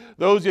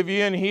of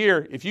you in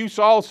here, if you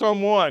saw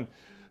someone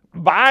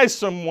buy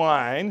some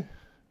wine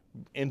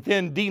and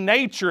then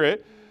denature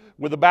it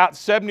with about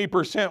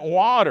 70%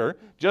 water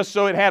just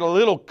so it had a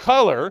little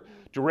color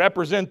to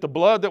represent the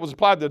blood that was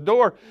applied to the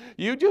door,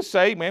 you just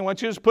say, man, why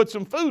don't you just put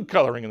some food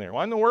coloring in there?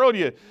 Why in the world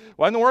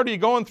are you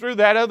going through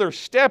that other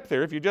step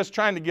there if you're just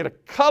trying to get a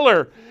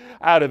color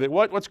out of it?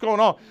 What's going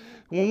on?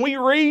 When we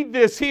read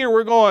this here,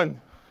 we're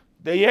going,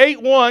 they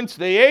ate once,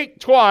 they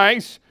ate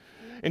twice,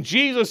 and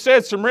Jesus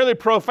said some really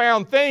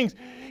profound things.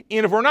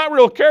 And if we're not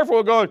real careful,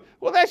 we're going,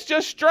 well, that's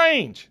just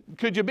strange.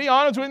 Could you be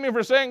honest with me for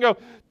a second and go,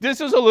 this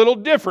is a little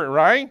different,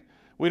 right?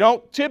 We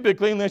don't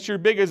typically, unless you're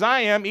big as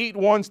I am, eat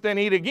once then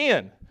eat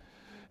again.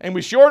 And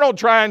we sure don't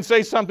try and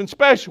say something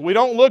special. We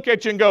don't look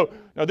at you and go,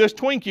 now this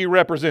Twinkie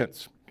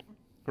represents,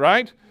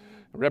 right? It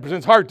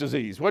represents heart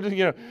disease.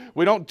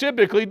 We don't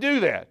typically do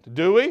that,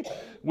 do we?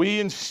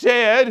 We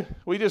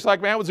just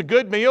like, man, it was a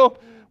good meal.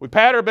 We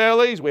pat our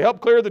bellies. We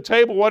help clear the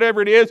table,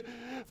 whatever it is.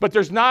 But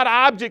there's not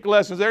object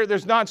lessons there.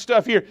 There's not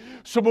stuff here.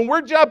 So when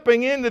we're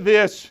jumping into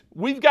this,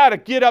 we've got to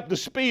get up to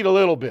speed a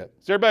little bit.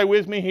 Is everybody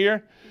with me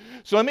here?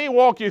 So let me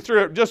walk you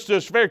through it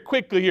just very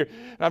quickly here.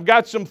 And I've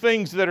got some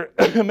things that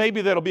are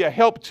maybe that'll be a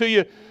help to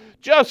you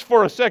just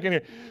for a second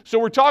here. So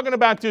we're talking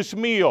about this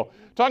meal.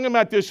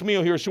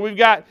 Here. So we've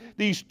got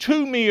these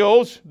two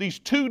meals, these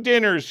two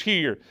dinners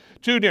here.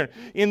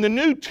 In the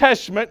New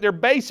Testament, they're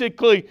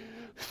basically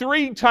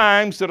 3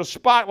 times that a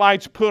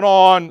spotlight's put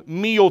on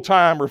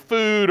mealtime or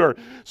food or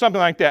something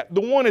like that. The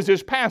one is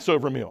this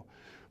Passover meal.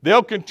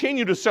 They'll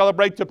continue to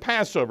celebrate the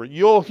Passover.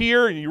 You'll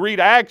hear, and you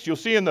read Acts, you'll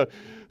see in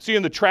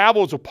the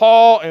travels of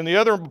Paul and the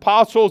other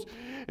apostles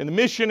and the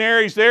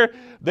missionaries there,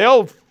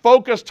 they'll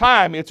focus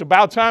time. It's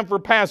about time for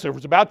Passover.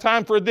 It's about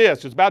time for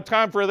this. It's about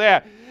time for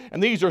that.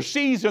 And these are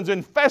seasons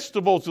and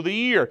festivals of the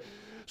year.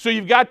 So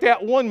you've got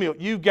that one meal.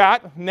 You've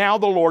got now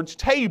the Lord's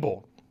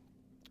table.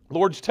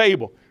 Lord's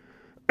table.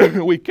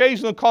 We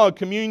occasionally call it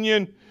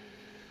communion.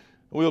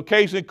 We'll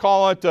occasionally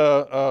call it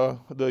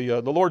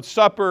the Lord's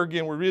Supper.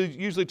 Again, we're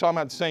usually talking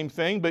about the same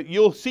thing, but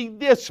you'll see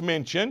this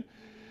mentioned.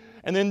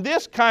 And then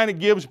this kind of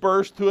gives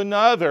birth to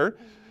another,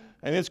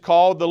 and it's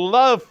called the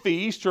love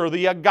feast or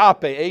the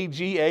agape,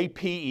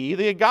 A-G-A-P-E,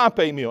 the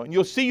agape meal. And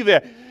you'll see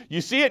that. You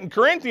see it in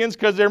Corinthians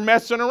because they're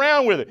messing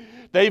around with it.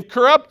 They've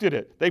corrupted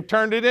it. They've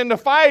turned it into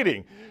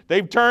fighting.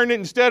 They've turned it,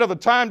 instead of a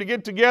time to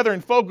get together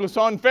and focus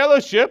on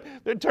fellowship,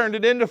 they've turned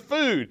it into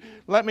food.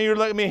 Let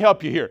me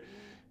help you here.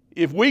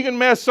 If we can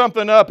mess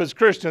something up as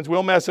Christians,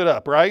 we'll mess it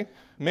up, right?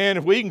 Man,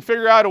 if we can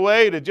figure out a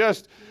way to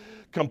just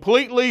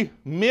completely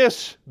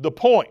miss the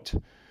point,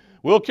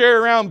 we'll carry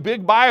around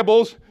big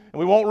Bibles and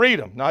we won't read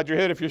them. Nod your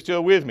head if you're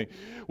still with me.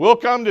 We'll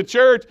come to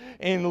church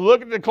and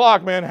look at the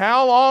clock, man.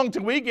 How long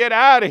till we get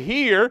out of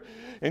here?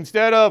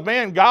 Instead of,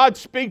 man, God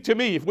speak to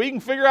me. If we can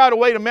figure out a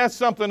way to mess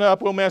something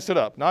up, we'll mess it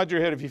up. Nod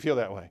your head if you feel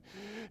that way.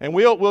 And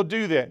we'll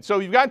do that. So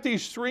you've got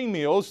these 3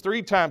 meals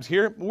 3 times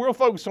here. We'll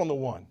focus on the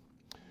one.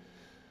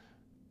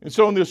 And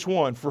so in this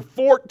one, for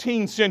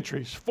 14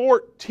 centuries,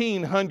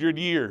 1,400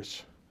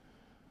 years,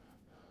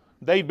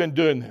 they've been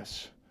doing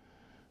this.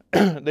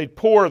 They'd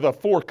pour the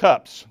 4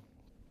 cups.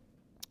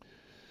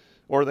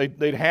 Or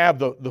they'd have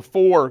the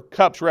 4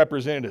 cups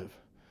representative.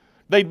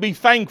 They'd be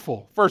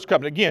thankful, first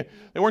cup. And again,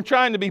 they weren't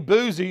trying to be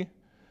boozy.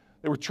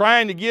 They were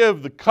trying to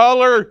give the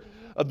color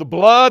of the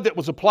blood that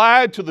was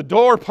applied to the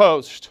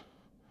doorpost.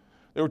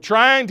 They were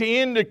trying to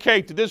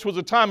indicate that this was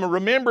a time of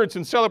remembrance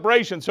and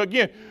celebration. So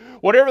again,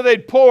 whatever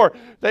they'd pour,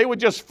 they would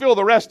just fill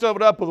the rest of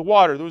it up with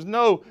water. There was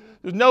no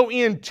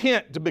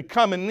intent to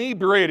become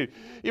inebriated.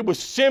 It was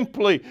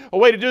simply a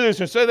way to do this.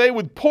 And so they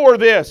would pour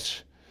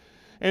this.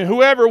 And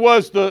whoever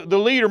was the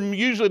leader,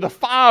 usually the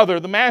father,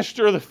 the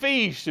master of the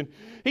feast, and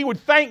he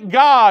would thank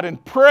God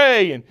and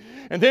pray, and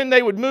then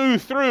they would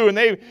move through, and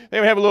they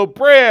would have a little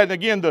bread, and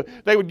again,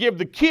 they would give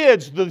the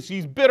kids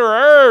these bitter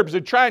herbs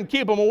and try and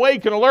keep them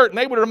awake and alert, and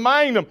they would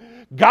remind them,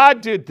 God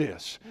did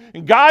this,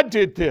 and God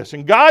did this,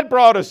 and God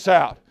brought us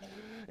out,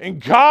 and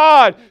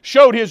God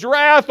showed His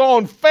wrath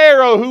on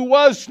Pharaoh, who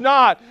was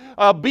not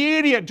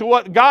obedient to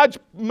what God's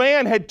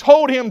man had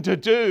told him to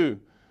do,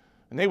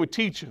 and they would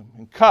teach him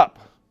in cup,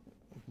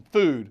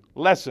 food,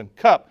 lesson,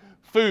 cup,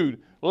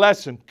 food,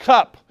 lesson,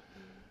 cup.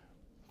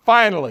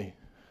 Finally,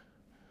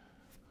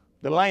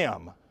 the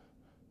lamb.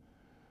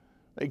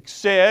 They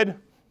said,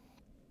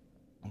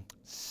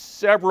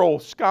 several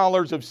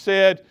scholars have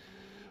said,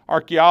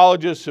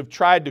 archaeologists have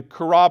tried to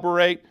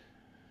corroborate,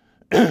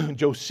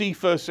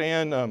 Josephus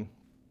and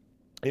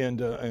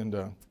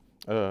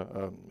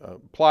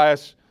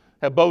Plius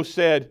have both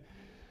said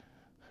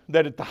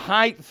that at the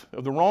height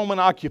of the Roman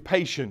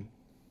occupation,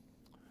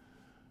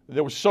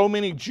 there were so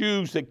many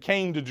Jews that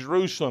came to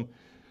Jerusalem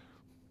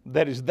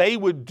that as they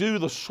would do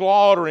the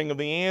slaughtering of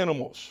the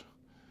animals,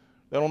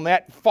 that on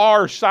that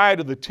far side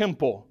of the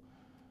temple,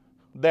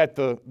 that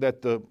the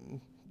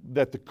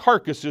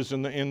carcasses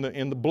and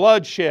the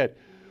bloodshed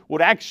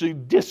would actually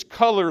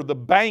discolor the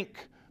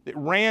bank that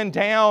ran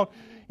down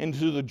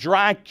into the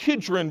dry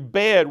Kidron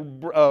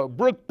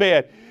brook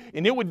bed,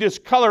 and it would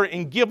discolor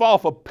and give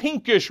off a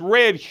pinkish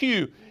red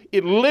hue.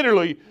 It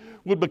literally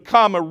would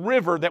become a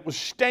river that was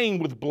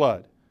stained with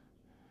blood,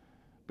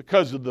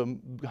 because of the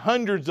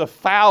hundreds of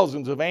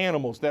thousands of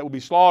animals that would be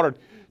slaughtered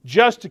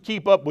just to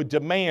keep up with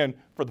demand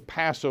for the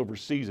Passover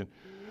season.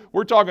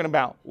 We're talking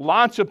about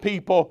lots of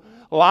people,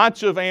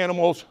 lots of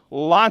animals,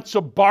 lots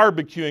of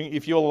barbecuing,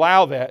 if you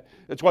allow that.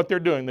 That's what they're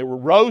doing. They were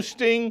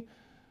roasting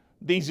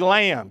these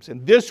lambs,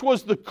 and this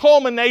was the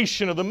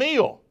culmination of the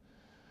meal.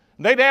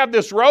 They'd have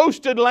this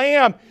roasted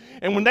lamb,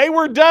 and when they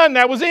were done,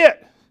 that was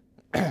it.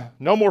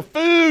 No more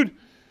food.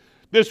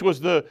 This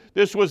was the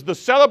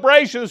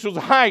celebration. This was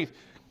the height.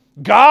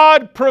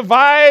 God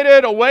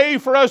provided a way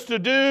for us to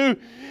do,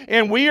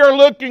 and we are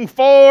looking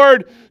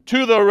forward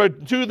to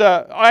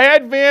the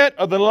advent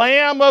of the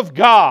Lamb of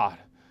God.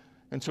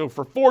 And so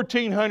for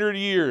 1,400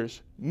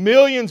 years,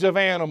 millions of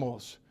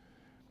animals,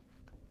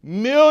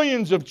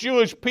 millions of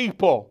Jewish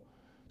people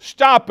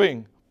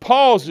stopping,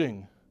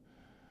 pausing,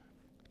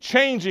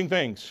 changing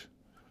things.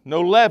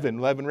 No leaven.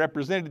 Leaven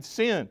represented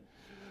sin.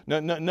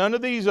 None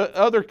of these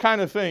other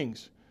kind of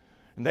things.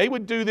 And they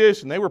would do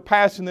this, and they were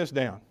passing this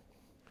down.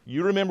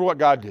 You remember what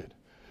God did.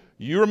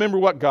 You remember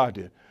what God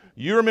did.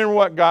 You remember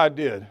what God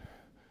did.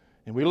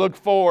 And we look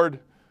forward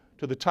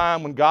to the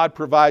time when God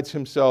provides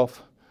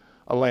Himself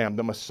a lamb,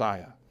 the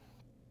Messiah.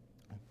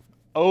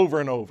 Over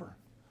and over.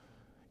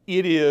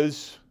 It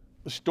is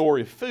the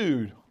story of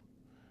food.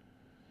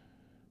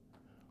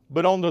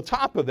 But on the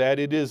top of that,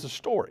 it is a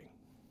story.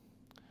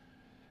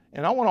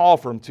 And I want to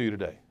offer them to you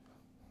today.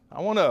 I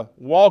want to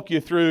walk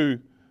you through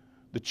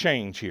the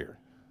change here.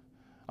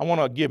 I want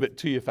to give it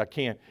to you if I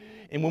can.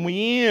 And when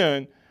we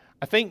end,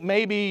 I think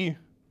maybe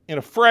in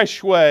a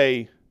fresh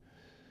way,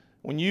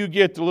 when you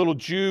get the little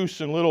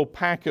juice and little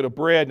packet of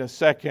bread in a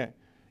second,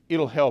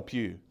 it'll help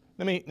you.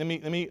 Let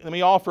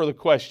me offer the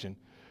question.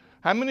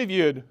 How many of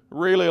you would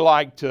really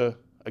like to,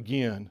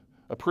 again,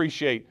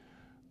 appreciate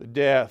the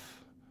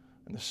death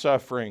and the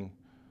suffering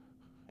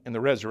and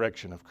the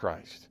resurrection of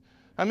Christ?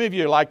 How many of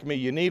you are like me,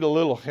 you need a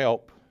little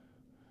help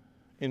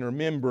in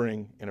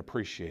remembering and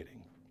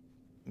appreciating?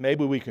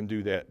 Maybe we can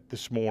do that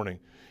this morning.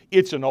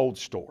 It's an old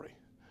story.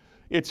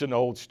 It's an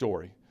old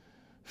story.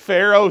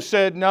 Pharaoh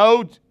said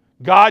no.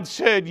 God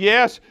said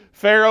yes.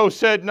 Pharaoh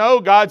said no.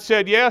 God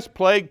said yes.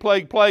 Plague,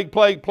 plague, plague,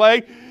 plague,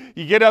 plague.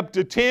 You get up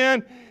to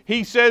 10.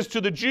 He says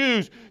to the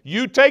Jews,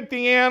 you take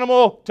the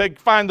animal,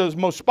 find the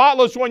most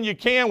spotless one you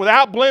can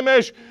without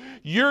blemish.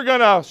 You're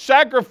going to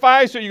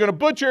sacrifice it. You're going to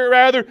butcher it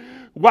rather.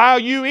 While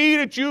you eat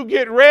it, you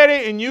get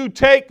ready and you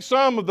take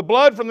some of the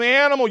blood from the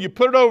animal. You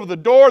put it over the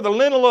door, the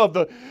lintel of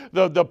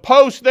the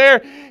post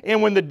there.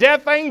 And when the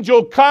death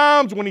angel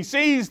comes, when he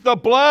sees the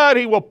blood,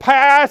 he will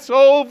pass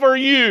over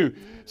you.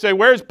 Say,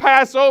 where's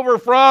Passover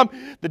from?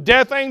 The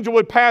death angel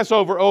would pass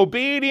over.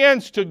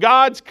 Obedience to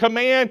God's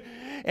command.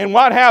 And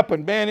what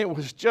happened? Man, it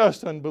was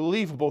just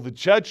unbelievable. The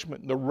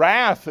judgment, the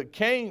wrath that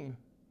came.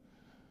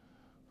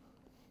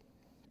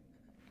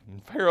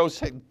 And Pharaoh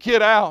said,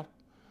 get out.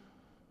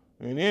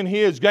 And in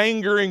his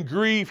anger and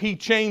grief, he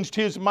changed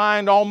his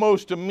mind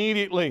almost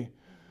immediately.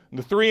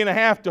 The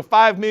 3.5 to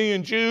 5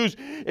 million Jews,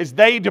 as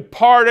they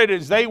departed,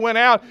 as they went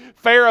out,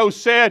 Pharaoh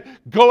said,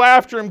 go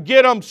after them,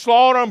 get them,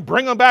 slaughter them,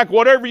 bring them back,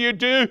 whatever you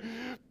do,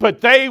 but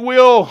they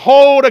will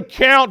hold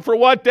account for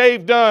what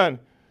they've done.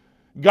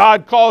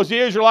 God caused the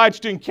Israelites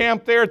to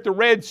encamp there at the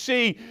Red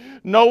Sea.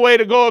 No way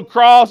to go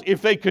across.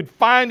 If they could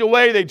find a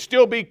way, they'd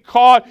still be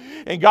caught.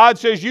 And God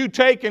says, you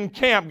take and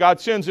camp. God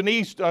sends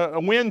a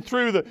wind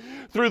through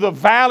the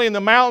valley and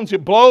the mountains.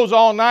 It blows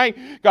all night.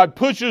 God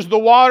pushes the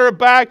water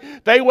back.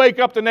 They wake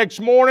up the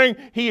next morning.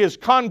 He has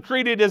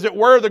concreted, as it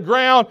were, the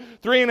ground.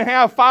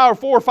 3.5, 5, or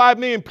 4 or 5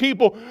 million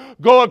people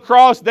go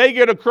across. They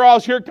get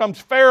across. Here comes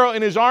Pharaoh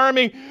and his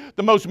army,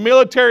 the most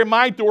military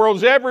might the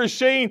world's ever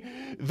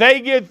seen.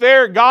 They get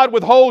there. God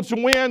withholds the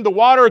wind. The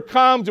water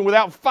comes, and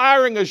without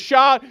firing a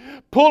shot,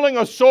 pulling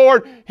a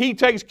sword, He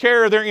takes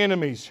care of their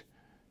enemies.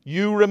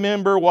 You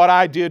remember what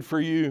I did for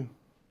you,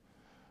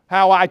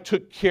 how I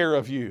took care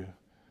of you.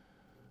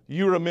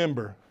 You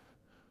remember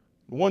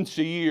once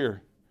a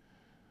year,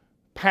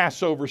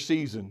 Passover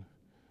season,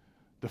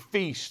 the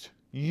feast.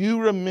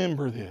 You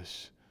remember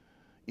this.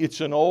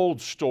 It's an old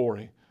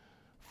story.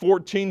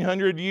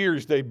 1,400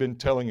 years they've been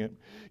telling it.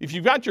 If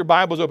you've got your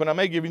Bibles open, I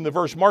may give you the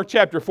verse. Mark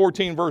chapter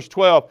 14, verse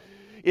 12.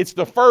 It's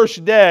the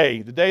first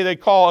day, the day they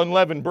call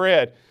unleavened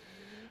bread.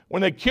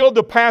 When they killed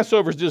the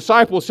Passover, His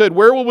disciples said,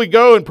 where will we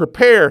go and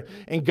prepare?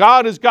 And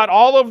God has got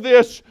all of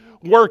this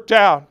worked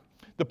out.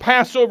 The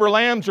Passover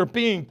lambs are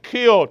being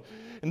killed.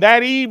 And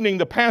that evening,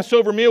 the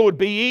Passover meal would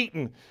be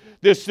eaten.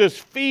 This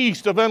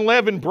feast of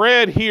unleavened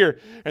bread here.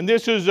 And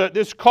this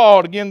is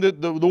called, again,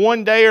 the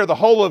one day or the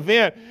whole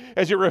event,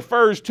 as it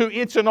refers to.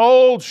 It's an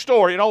old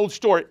story,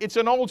 It's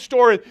an old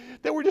story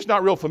that we're just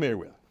not real familiar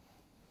with.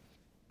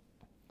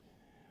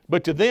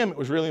 But to them, it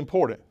was really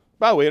important.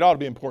 By the way, it ought to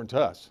be important to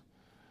us.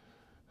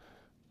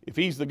 If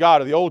He's the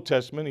God of the Old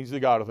Testament, He's the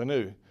God of the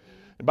New.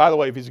 And by the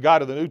way, if He's the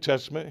God of the New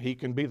Testament, He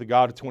can be the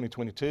God of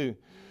 2022.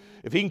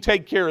 If He can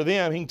take care of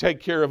them, He can take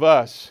care of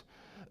us.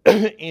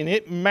 And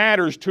it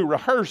matters to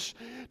rehearse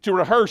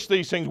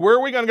these things. Where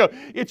are we going to go?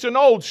 It's an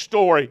old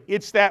story.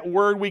 It's that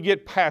word we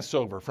get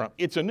Passover from.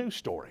 It's a new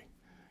story.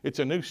 It's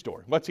a new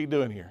story. What's He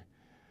doing here?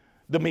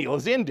 The meal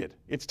is ended.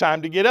 It's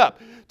time to get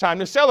up. Time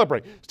to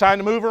celebrate. It's time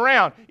to move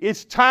around.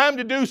 It's time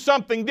to do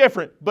something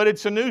different. But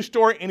it's a new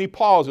story, and He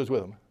pauses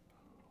with them.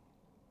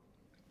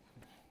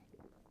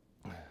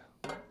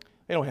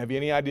 They don't have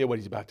any idea what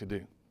He's about to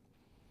do.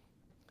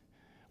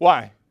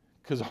 Why?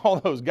 Because all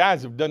those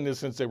guys have done this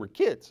since they were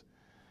kids.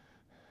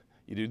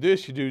 You do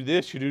this, you do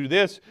this, you do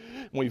this.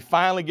 When we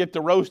finally get the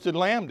roasted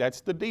lamb,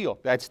 that's the deal.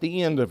 That's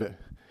the end of it.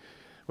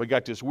 We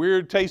got this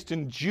weird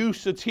tasting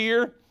juice that's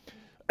here.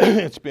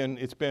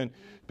 it's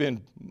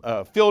been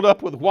filled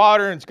up with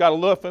water, and it's got a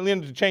little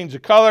fin to change the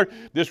color.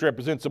 This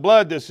represents the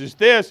blood. This is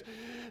this.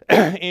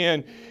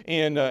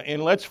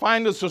 And let's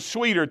find us a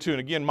sweeter tune.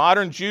 Again,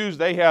 modern Jews,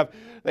 they have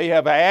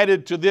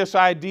added to this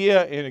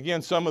idea, and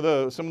again, some of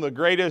the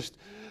greatest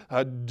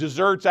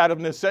desserts out of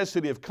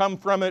necessity have come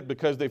from it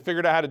because they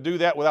figured out how to do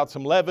that without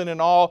some leaven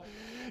and all,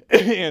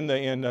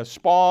 and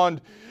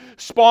spawned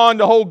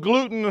a whole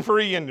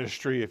gluten-free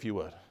industry, if you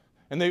would.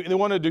 And they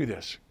want to do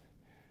this.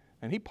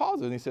 And he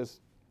pauses and he says,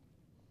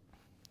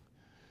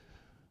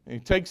 and he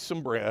takes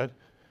some bread,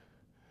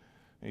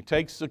 and he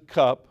takes a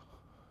cup,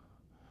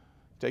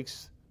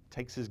 takes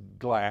his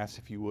glass,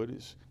 if you would,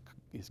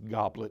 his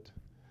goblet,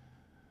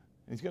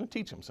 and he's going to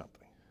teach him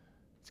something.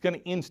 He's going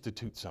to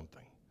institute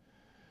something.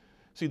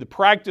 See, the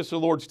practice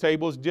of the Lord's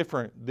table is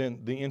different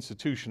than the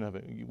institution of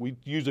it. We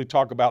usually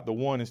talk about the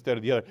one instead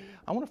of the other.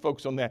 I want to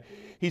focus on that.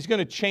 He's going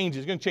to change it.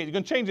 He's going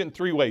to change it in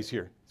three ways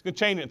here. He's going to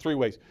change it in three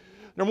ways.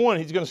 Number one,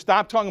 he's going to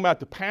stop talking about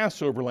the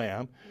Passover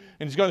lamb,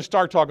 and he's going to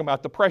start talking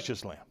about the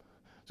precious lamb.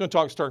 He's going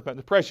to start about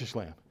the precious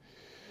lamb.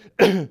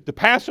 The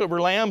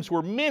Passover lambs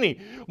were many,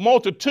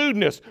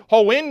 multitudinous.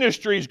 Whole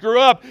industries grew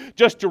up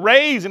just to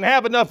raise and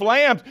have enough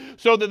lambs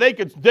so that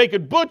they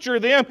could butcher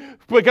them,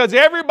 because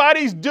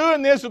everybody's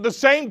doing this at the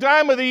same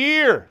time of the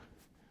year.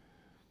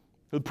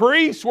 The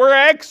priests were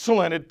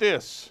excellent at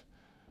this.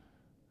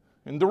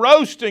 And the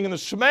roasting and the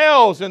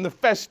smells and the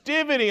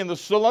festivity and the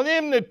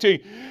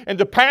solemnity and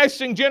the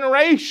passing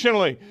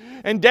generationally.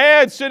 And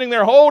Dad sitting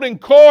there holding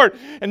court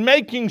and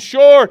making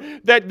sure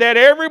that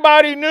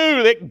everybody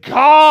knew that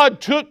God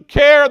took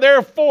care of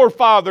their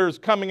forefathers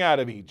coming out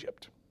of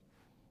Egypt.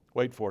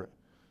 Wait for it.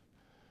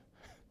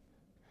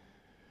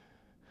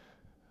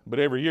 But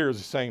every year is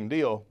the same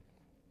deal.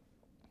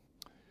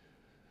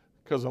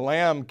 Because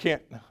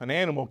an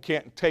animal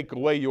can't take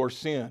away your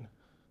sin.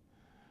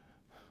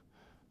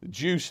 The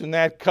juice in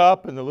that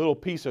cup and the little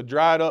piece of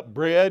dried up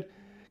bread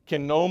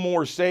can no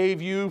more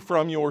save you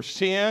from your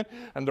sin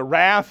and the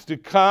wrath to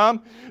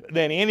come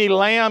than any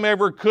lamb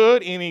ever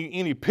could,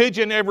 any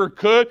pigeon ever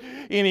could,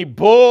 any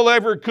bull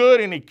ever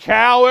could, any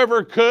cow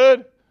ever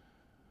could.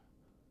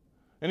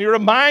 And he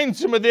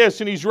reminds him of this,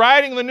 and he's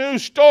writing the new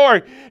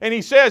story, and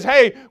he says,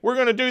 hey, we're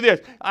going to do this.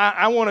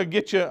 I want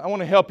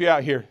to help you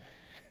out here.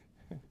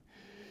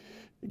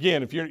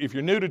 Again, if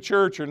you're new to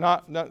church or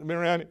not been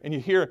around, and you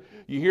hear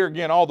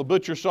again all the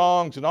butcher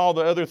songs and all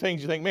the other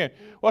things, you think, man,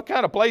 what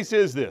kind of place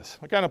is this?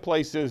 What kind of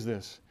place is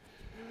this?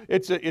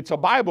 It's a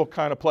Bible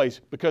kind of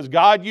place, because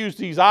God used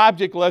these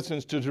object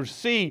lessons to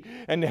see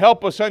and to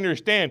help us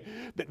understand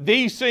that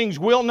these things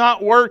will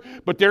not work,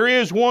 but there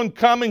is one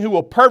coming who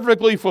will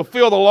perfectly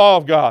fulfill the law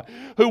of God,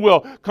 who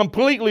will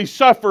completely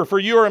suffer for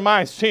your and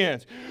my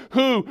sins,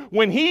 who,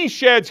 when He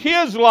sheds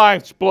His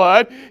life's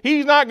blood,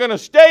 He's not going to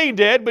stay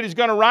dead, but He's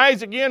going to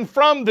rise again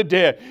from the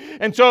dead.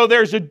 And so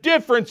there's a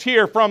difference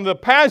here from the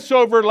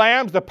Passover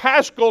lambs, the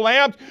Paschal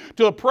lambs,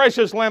 to the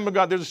precious Lamb of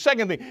God. There's a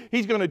second thing.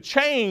 He's going to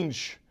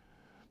change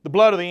the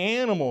blood of the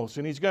animals,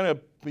 and he's going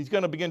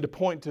to begin to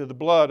point to the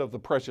blood of the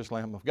precious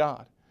Lamb of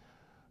God.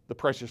 The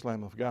precious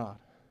Lamb of God.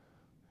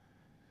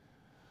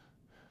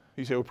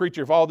 You say, well,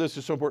 preacher, if all this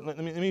is so important,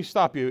 let me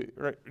stop you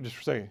right just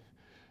for a second.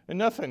 And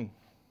nothing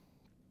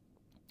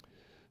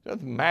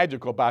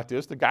magical about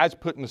this. The guy's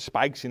putting the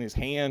spikes in his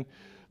hand,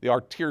 the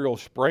arterial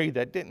spray,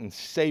 that didn't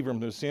save him from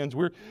the sins.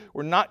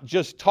 We're not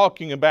just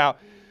talking about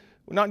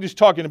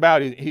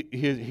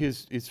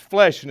his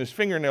flesh and his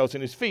fingernails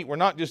and his feet. We're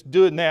not just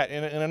doing that.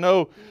 And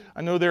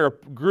I know there are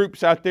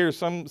groups out there,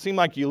 some seem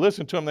like you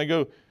listen to them, they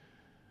go,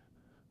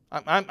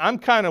 I'm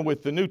kind of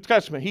with the New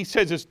Testament. He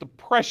says it's the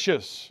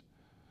precious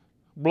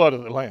blood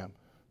of the Lamb.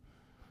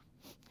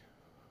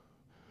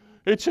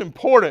 It's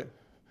important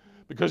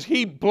because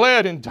He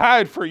bled and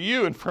died for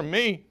you and for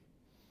me.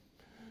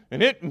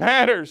 And it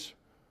matters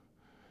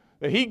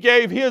that He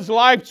gave His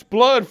life's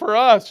blood for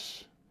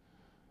us.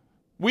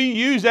 We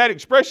use that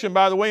expression,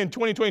 by the way, in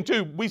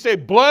 2022. We say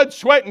blood,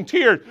 sweat, and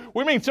tears.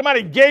 We mean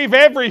somebody gave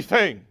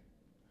everything.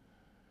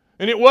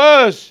 And it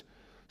was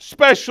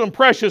special and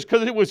precious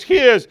because it was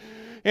His.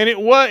 And it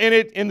was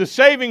in the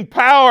saving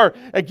power,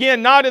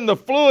 again, not in the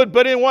fluid,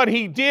 but in what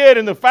He did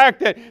and the fact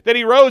that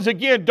He rose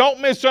again. Don't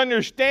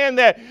misunderstand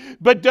that,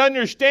 but to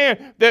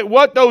understand that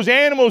what those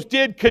animals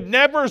did could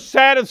never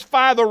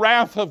satisfy the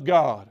wrath of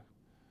God.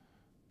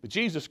 But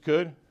Jesus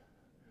could.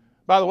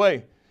 By the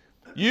way,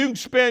 you can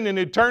spend an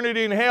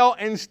eternity in hell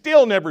and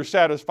still never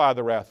satisfy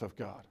the wrath of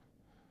God.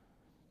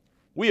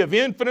 We have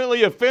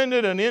infinitely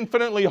offended an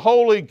infinitely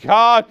holy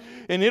God,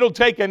 and it'll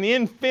take an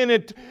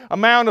infinite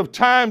amount of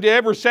time to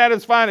ever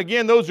satisfy. And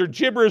again, those are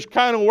gibberish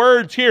kind of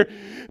words here,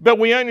 but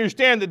we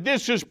understand that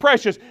this is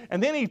precious.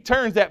 And then He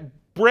turns that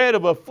bread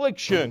of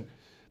affliction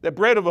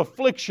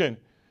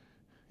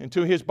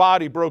into His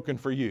body broken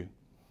for you.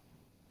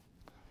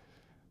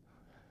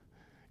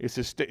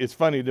 It's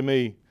funny to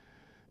me.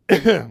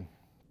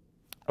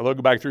 I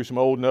look back through some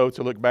old notes.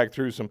 I look back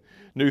through some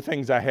new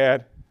things I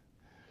had.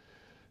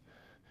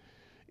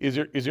 Is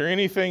there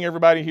anything,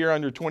 everybody here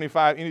under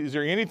 25, is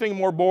there anything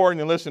more boring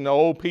than listening to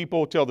old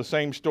people tell the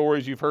same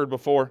stories you've heard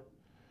before?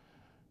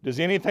 Does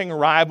anything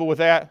rival with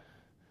that?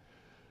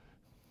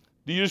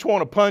 Do you just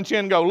want to punch in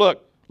and go,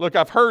 look,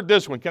 I've heard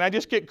this one. Can I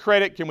just get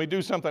credit? Can we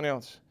do something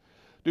else?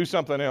 Do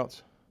something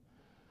else.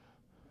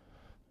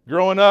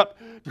 Growing up,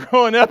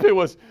 it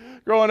was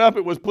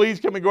please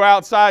can we go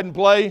outside and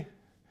play?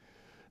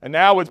 And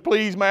now it's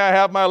please may I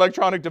have my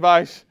electronic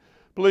device?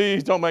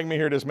 Please don't make me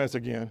hear this mess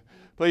again.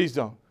 Please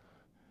don't.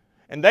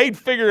 And they'd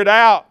figured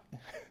out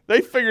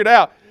that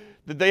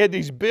they had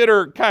these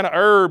bitter kind of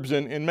herbs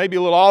and maybe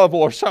a little olive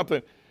oil or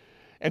something.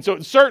 And so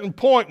at a certain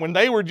point when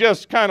they were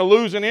just kind of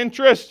losing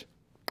interest,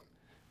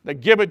 they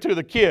give it to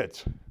the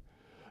kids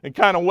and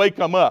kind of wake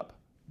them up,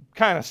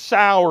 kind of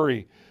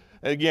soury.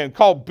 Again,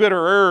 called bitter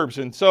herbs.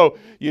 And so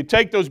you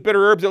take those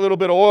bitter herbs, a little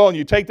bit of oil, and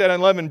you take that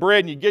unleavened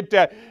bread and you get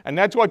that, and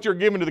that's what you're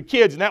giving to the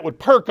kids, and that would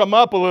perk them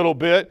up a little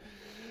bit.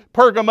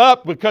 Perk them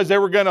up because they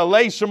were going to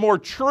lay some more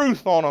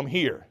truth on them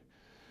here.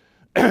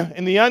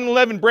 And the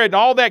unleavened bread, and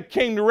all that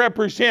came to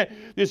represent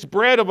this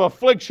bread of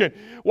affliction.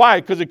 Why?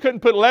 Because they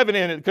couldn't put leaven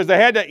in it, because they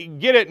had to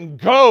get it and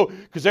go,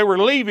 because they were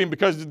leaving,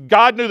 because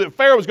God knew that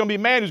Pharaoh was going to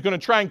be mad, he was going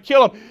to try and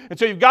kill them. And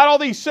so you've got all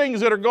these things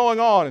that are going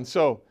on, and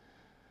so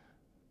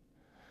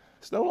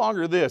it's no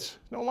longer this.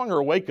 It's no longer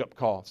a wake-up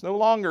call. It's no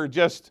longer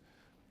just,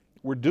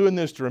 we're doing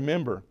this to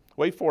remember.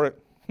 Wait for it.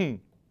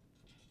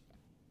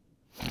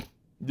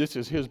 This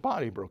is his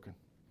body broken.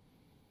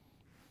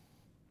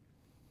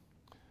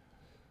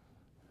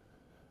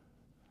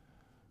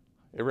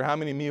 Ever how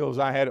many meals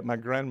I had at my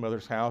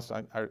grandmother's house,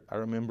 I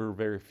remember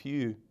very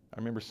few. I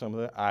remember some of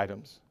the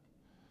items.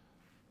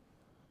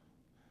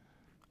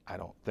 I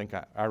don't think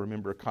I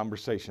remember a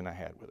conversation I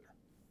had with her.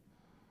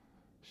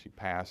 She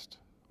passed.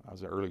 I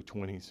was in the early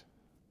 20s.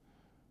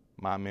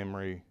 My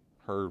memory,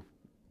 her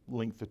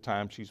length of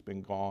time she's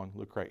been gone.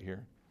 Look right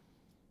here.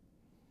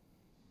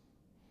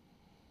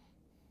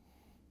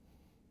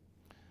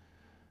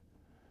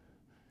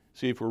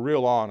 See, if we're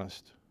real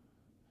honest,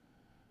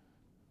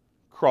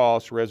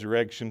 cross,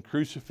 resurrection,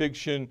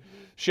 crucifixion,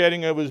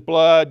 shedding of his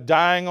blood,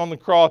 dying on the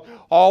cross,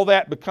 all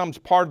that becomes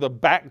part of the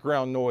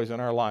background noise in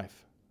our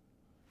life.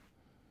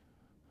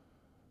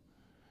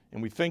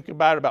 And we think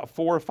about it about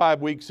 4 or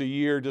 5 weeks a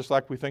year, just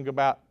like we think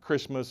about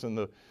Christmas and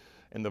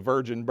the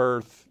virgin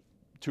birth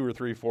 2 or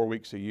 3, 4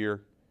 weeks a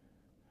year.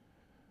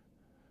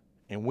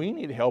 And we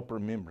need help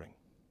remembering.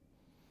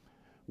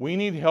 We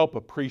need help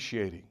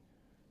appreciating.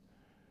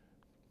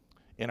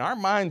 And our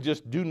minds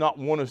just do not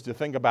want us to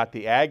think about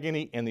the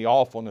agony and the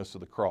awfulness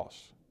of the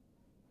cross.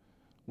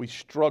 We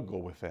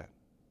struggle with that.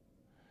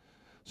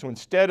 So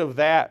instead of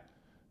that,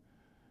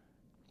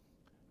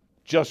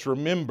 just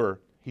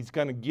remember, he's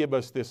going to give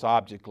us this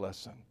object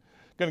lesson.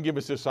 He's going to give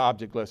us this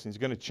object lesson. He's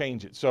going to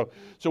change it. So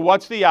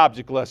what's the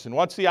object lesson?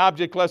 What's the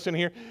object lesson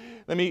here?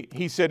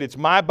 He said, it's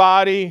my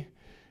body,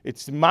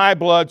 it's my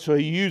blood, so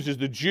he uses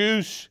the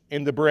juice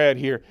in the bread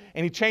here.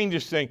 And he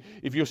changes things.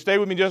 If you'll stay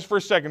with me just for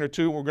a second or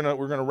two, we're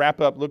gonna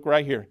wrap up. Look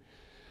right here.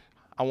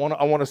 I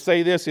want to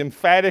say this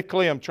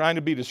emphatically. I'm trying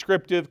to be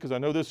descriptive because I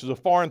know this is a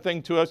foreign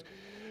thing to us.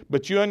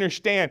 But you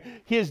understand,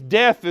 his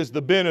death is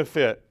the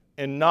benefit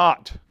and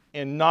not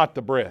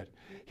the bread.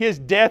 His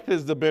death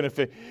is the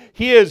benefit.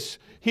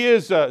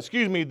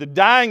 The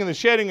dying and the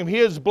shedding of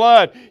his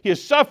blood,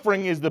 his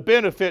suffering is the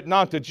benefit,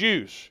 not the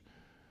juice.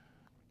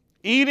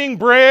 Eating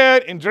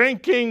bread and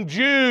drinking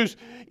juice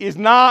is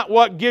not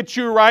what gets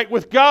you right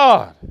with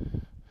God.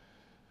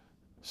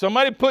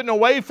 Somebody putting a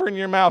wafer in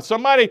your mouth,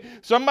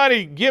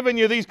 somebody giving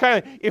you these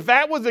kind of... If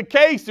that was the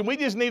case, then we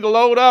just need to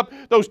load up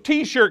those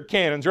T-shirt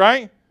cannons,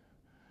 right?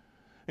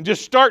 And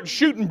just start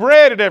shooting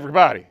bread at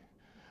everybody.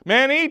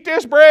 Man, eat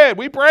this bread.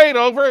 We prayed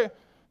over it,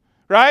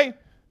 right?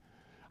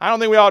 I don't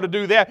think we ought to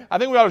do that. I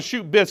think we ought to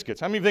shoot biscuits.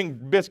 How many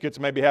think biscuits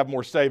maybe have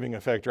more saving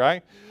effect,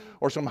 right?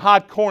 Or some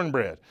hot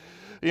cornbread.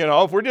 You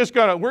know, if we're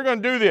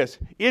going to do this.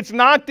 It's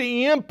not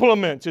the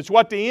implements. It's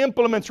what the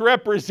implements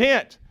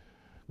represent.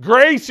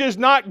 Grace is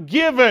not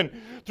given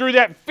through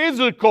that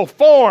physical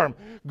form.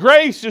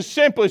 Grace is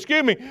simply,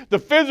 the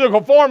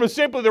physical form is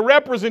simply the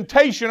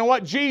representation of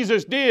what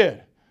Jesus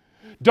did.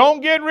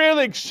 Don't get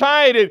really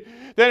excited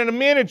that in a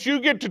minute you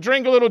get to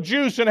drink a little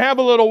juice and have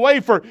a little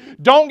wafer.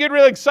 Don't get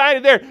really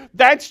excited there.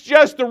 That's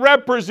just the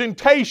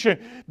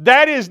representation.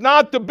 That is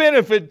not the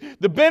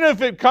benefit. The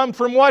benefit comes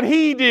from what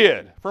He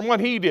did. From what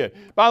He did.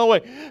 By the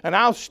way, and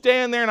I'll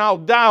stand there and I'll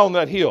die on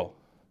that hill.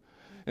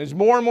 As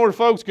more and more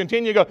folks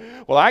continue to go,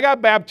 well, I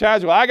got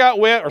baptized, well, I got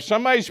wet, or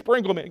somebody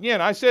sprinkled me.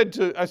 Again, I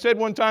said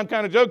one time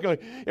kind of jokingly,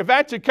 if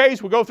that's the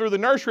case, we'll go through the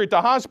nursery at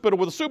the hospital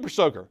with a super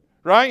soaker,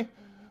 right?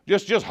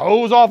 Just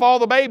hose off all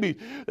the babies.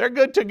 They're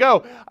good to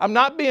go. I'm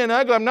not being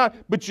ugly.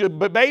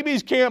 But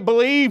babies can't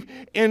believe,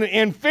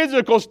 and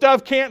physical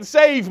stuff can't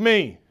save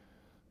me.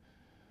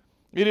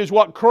 It is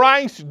what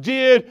Christ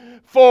did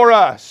for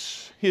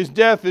us. His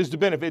death is the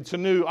benefit. It's a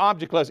new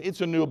object lesson.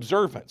 It's a new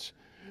observance.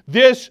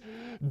 This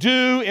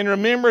do in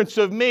remembrance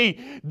of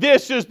me.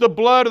 This is the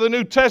blood of the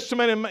New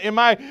Testament.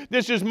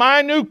 This is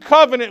my new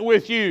covenant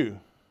with you.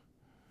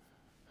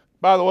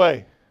 By the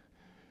way,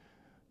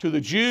 To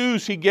the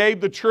Jews, He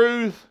gave the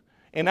truth.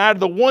 And out of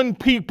the one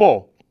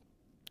people,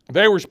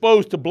 they were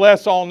supposed to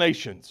bless all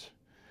nations.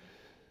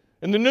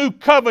 And the new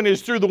covenant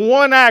is through the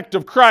one act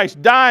of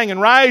Christ dying and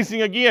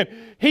rising again.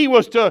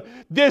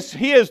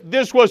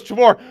 This was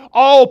for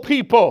all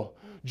people,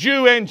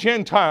 Jew and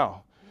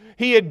Gentile.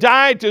 He had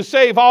died to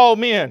save all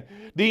men.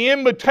 The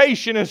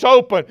invitation is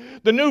open.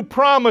 The new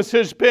promise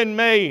has been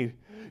made.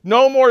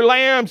 No more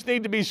lambs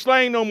need to be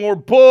slain, no more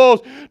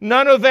bulls,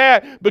 none of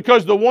that,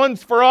 because the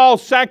once for all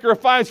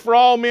sacrifice for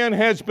all men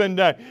has been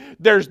done.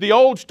 There's the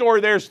old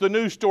story, there's the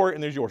new story,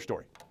 and there's your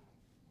story.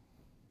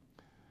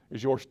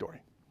 There's your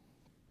story.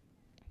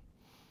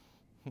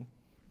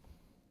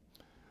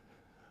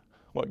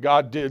 What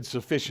God did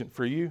sufficient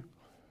for you,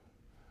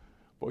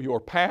 for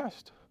your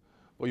past,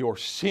 for your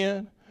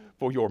sin,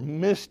 for your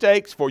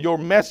mistakes, for your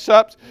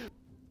mess-ups,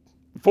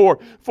 for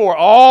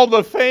all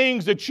the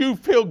things that you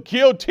feel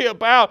guilty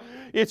about.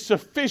 It's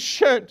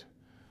sufficient.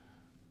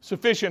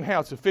 Sufficient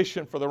how?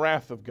 Sufficient for the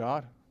wrath of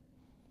God.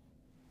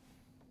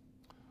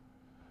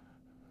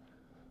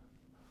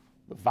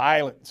 The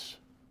violence,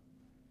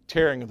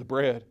 tearing of the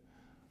bread,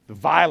 the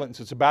violence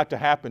that's about to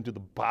happen to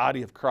the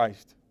body of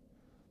Christ,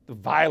 the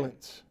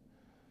violence,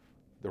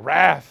 the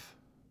wrath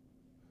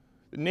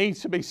that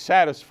needs to be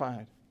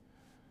satisfied.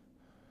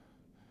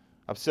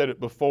 I've said it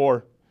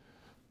before.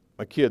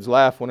 My kids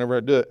laugh whenever I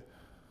do it.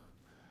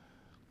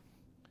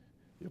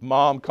 If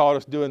Mom caught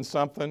us doing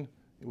something,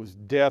 it was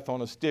death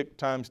on a stick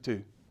times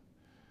 2.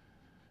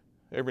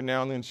 Every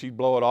now and then she'd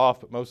blow it off,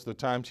 but most of the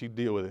time she'd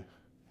deal with it.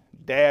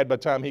 Dad, by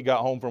the time he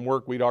got home from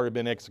work, we'd already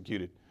been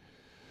executed.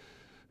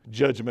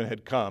 Judgment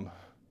had come.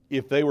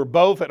 If they were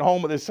both at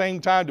home at the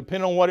same time,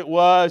 depending on what it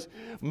was,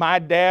 my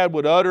dad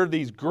would utter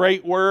these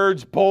great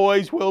words,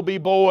 boys will be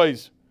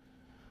boys.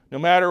 No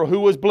matter who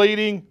was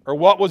bleeding or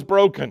what was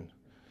broken.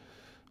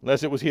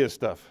 Unless it was his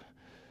stuff.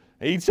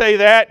 He'd say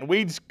that and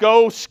we'd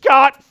go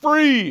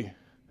scot-free.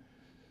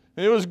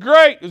 And it was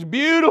great. It was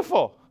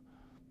beautiful.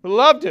 We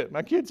loved it.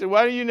 My kids said,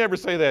 why do you never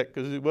say that?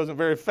 Because it wasn't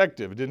very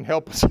effective. It didn't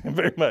help us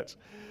very much.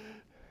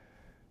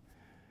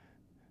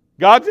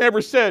 God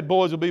never said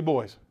boys will be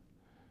boys.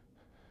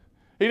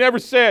 He never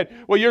said,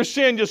 well, your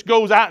sin just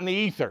goes out in the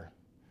ether.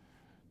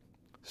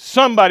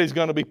 Somebody's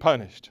going to be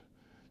punished.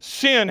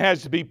 Sin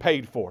has to be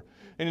paid for.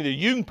 And either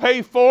you can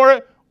pay for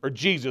it or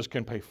Jesus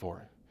can pay for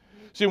it.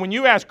 See, when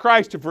you ask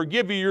Christ to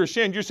forgive you your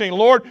sins, you're saying,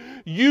 Lord,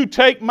 you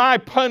take my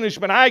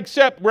punishment. I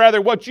accept,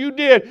 rather, what you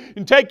did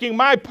in taking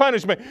my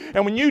punishment.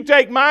 And when you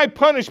take my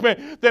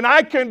punishment, then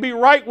I can be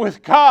right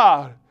with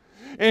God.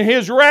 And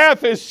His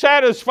wrath is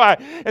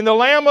satisfied. And the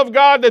Lamb of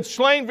God that's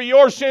slain for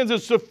your sins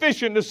is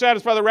sufficient to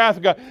satisfy the wrath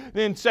of God.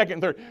 Then second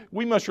and third,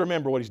 we must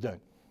remember what He's done.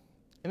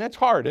 And that's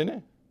hard, isn't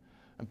it?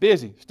 I'm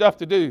busy, stuff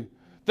to do,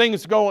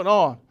 things going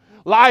on.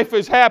 Life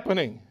is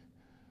happening.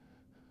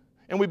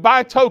 And we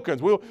buy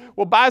tokens. We'll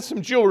buy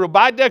some jewelry. We'll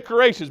buy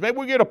decorations. Maybe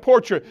we'll get a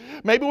portrait.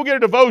 Maybe we'll get a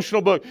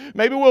devotional book.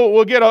 Maybe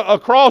we'll get a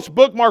cross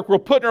bookmark we'll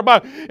put in our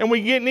Bible. And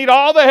we need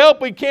all the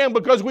help we can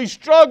because we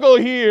struggle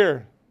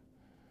here.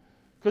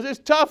 Because it's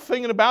tough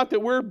thinking about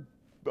that we're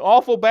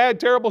awful, bad,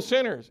 terrible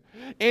sinners.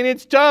 And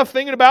it's tough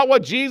thinking about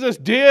what Jesus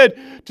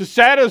did to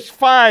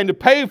satisfy and to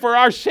pay for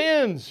our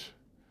sins.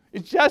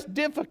 It's just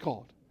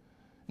difficult.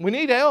 We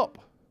need help.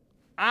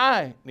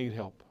 I need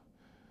help.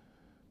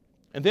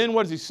 And then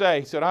what does He say?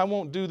 He said, I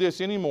won't do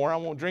this anymore. I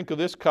won't drink of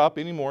this cup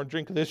anymore,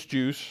 drink of this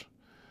juice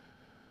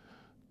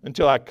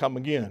until I come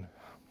again.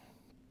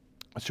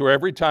 So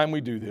every time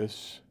we do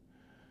this,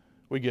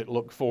 we get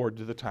look forward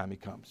to the time He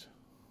comes.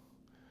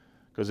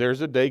 Because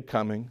there's a day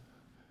coming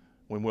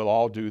when we'll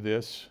all do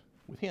this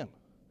with Him.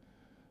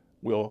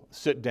 We'll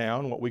sit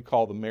down, what we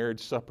call the marriage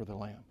supper of the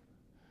Lamb,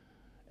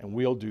 and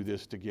we'll do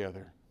this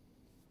together.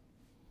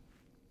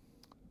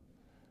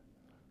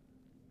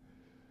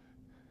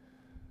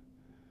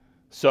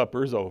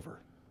 Supper's over.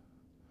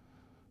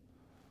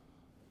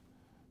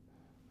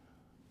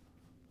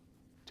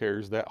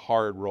 Tears that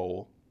hard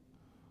roll.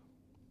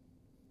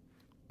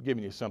 I'm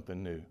giving you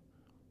something new.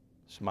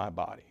 It's my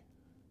body.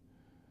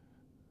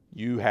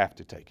 You have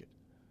to take it.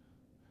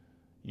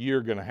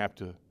 You're going to have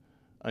to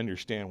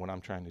understand what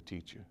I'm trying to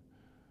teach you.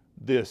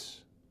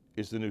 This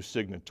is the new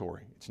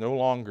signatory. It's no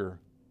longer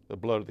the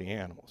blood of the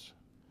animals.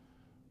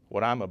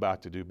 What I'm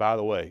about to do, by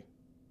the way,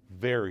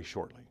 very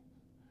shortly,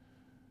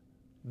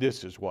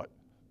 this is what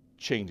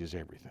changes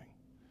everything.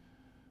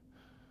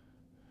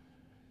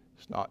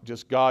 It's not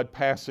just God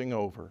passing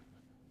over.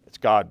 It's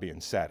God being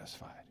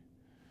satisfied.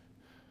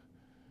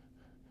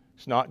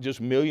 It's not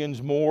just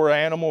millions more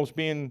animals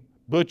being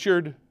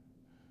butchered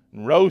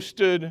and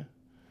roasted.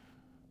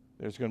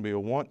 There's going to be a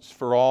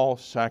once-for-all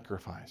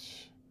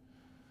sacrifice.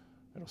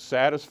 It'll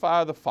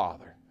satisfy the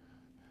Father,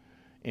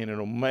 and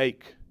it'll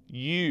make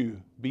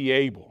you be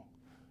able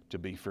to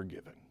be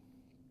forgiven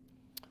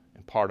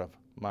and part of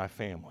my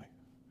family.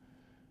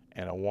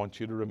 And I want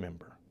you to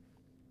remember,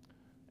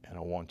 and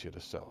I want you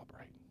to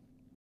celebrate.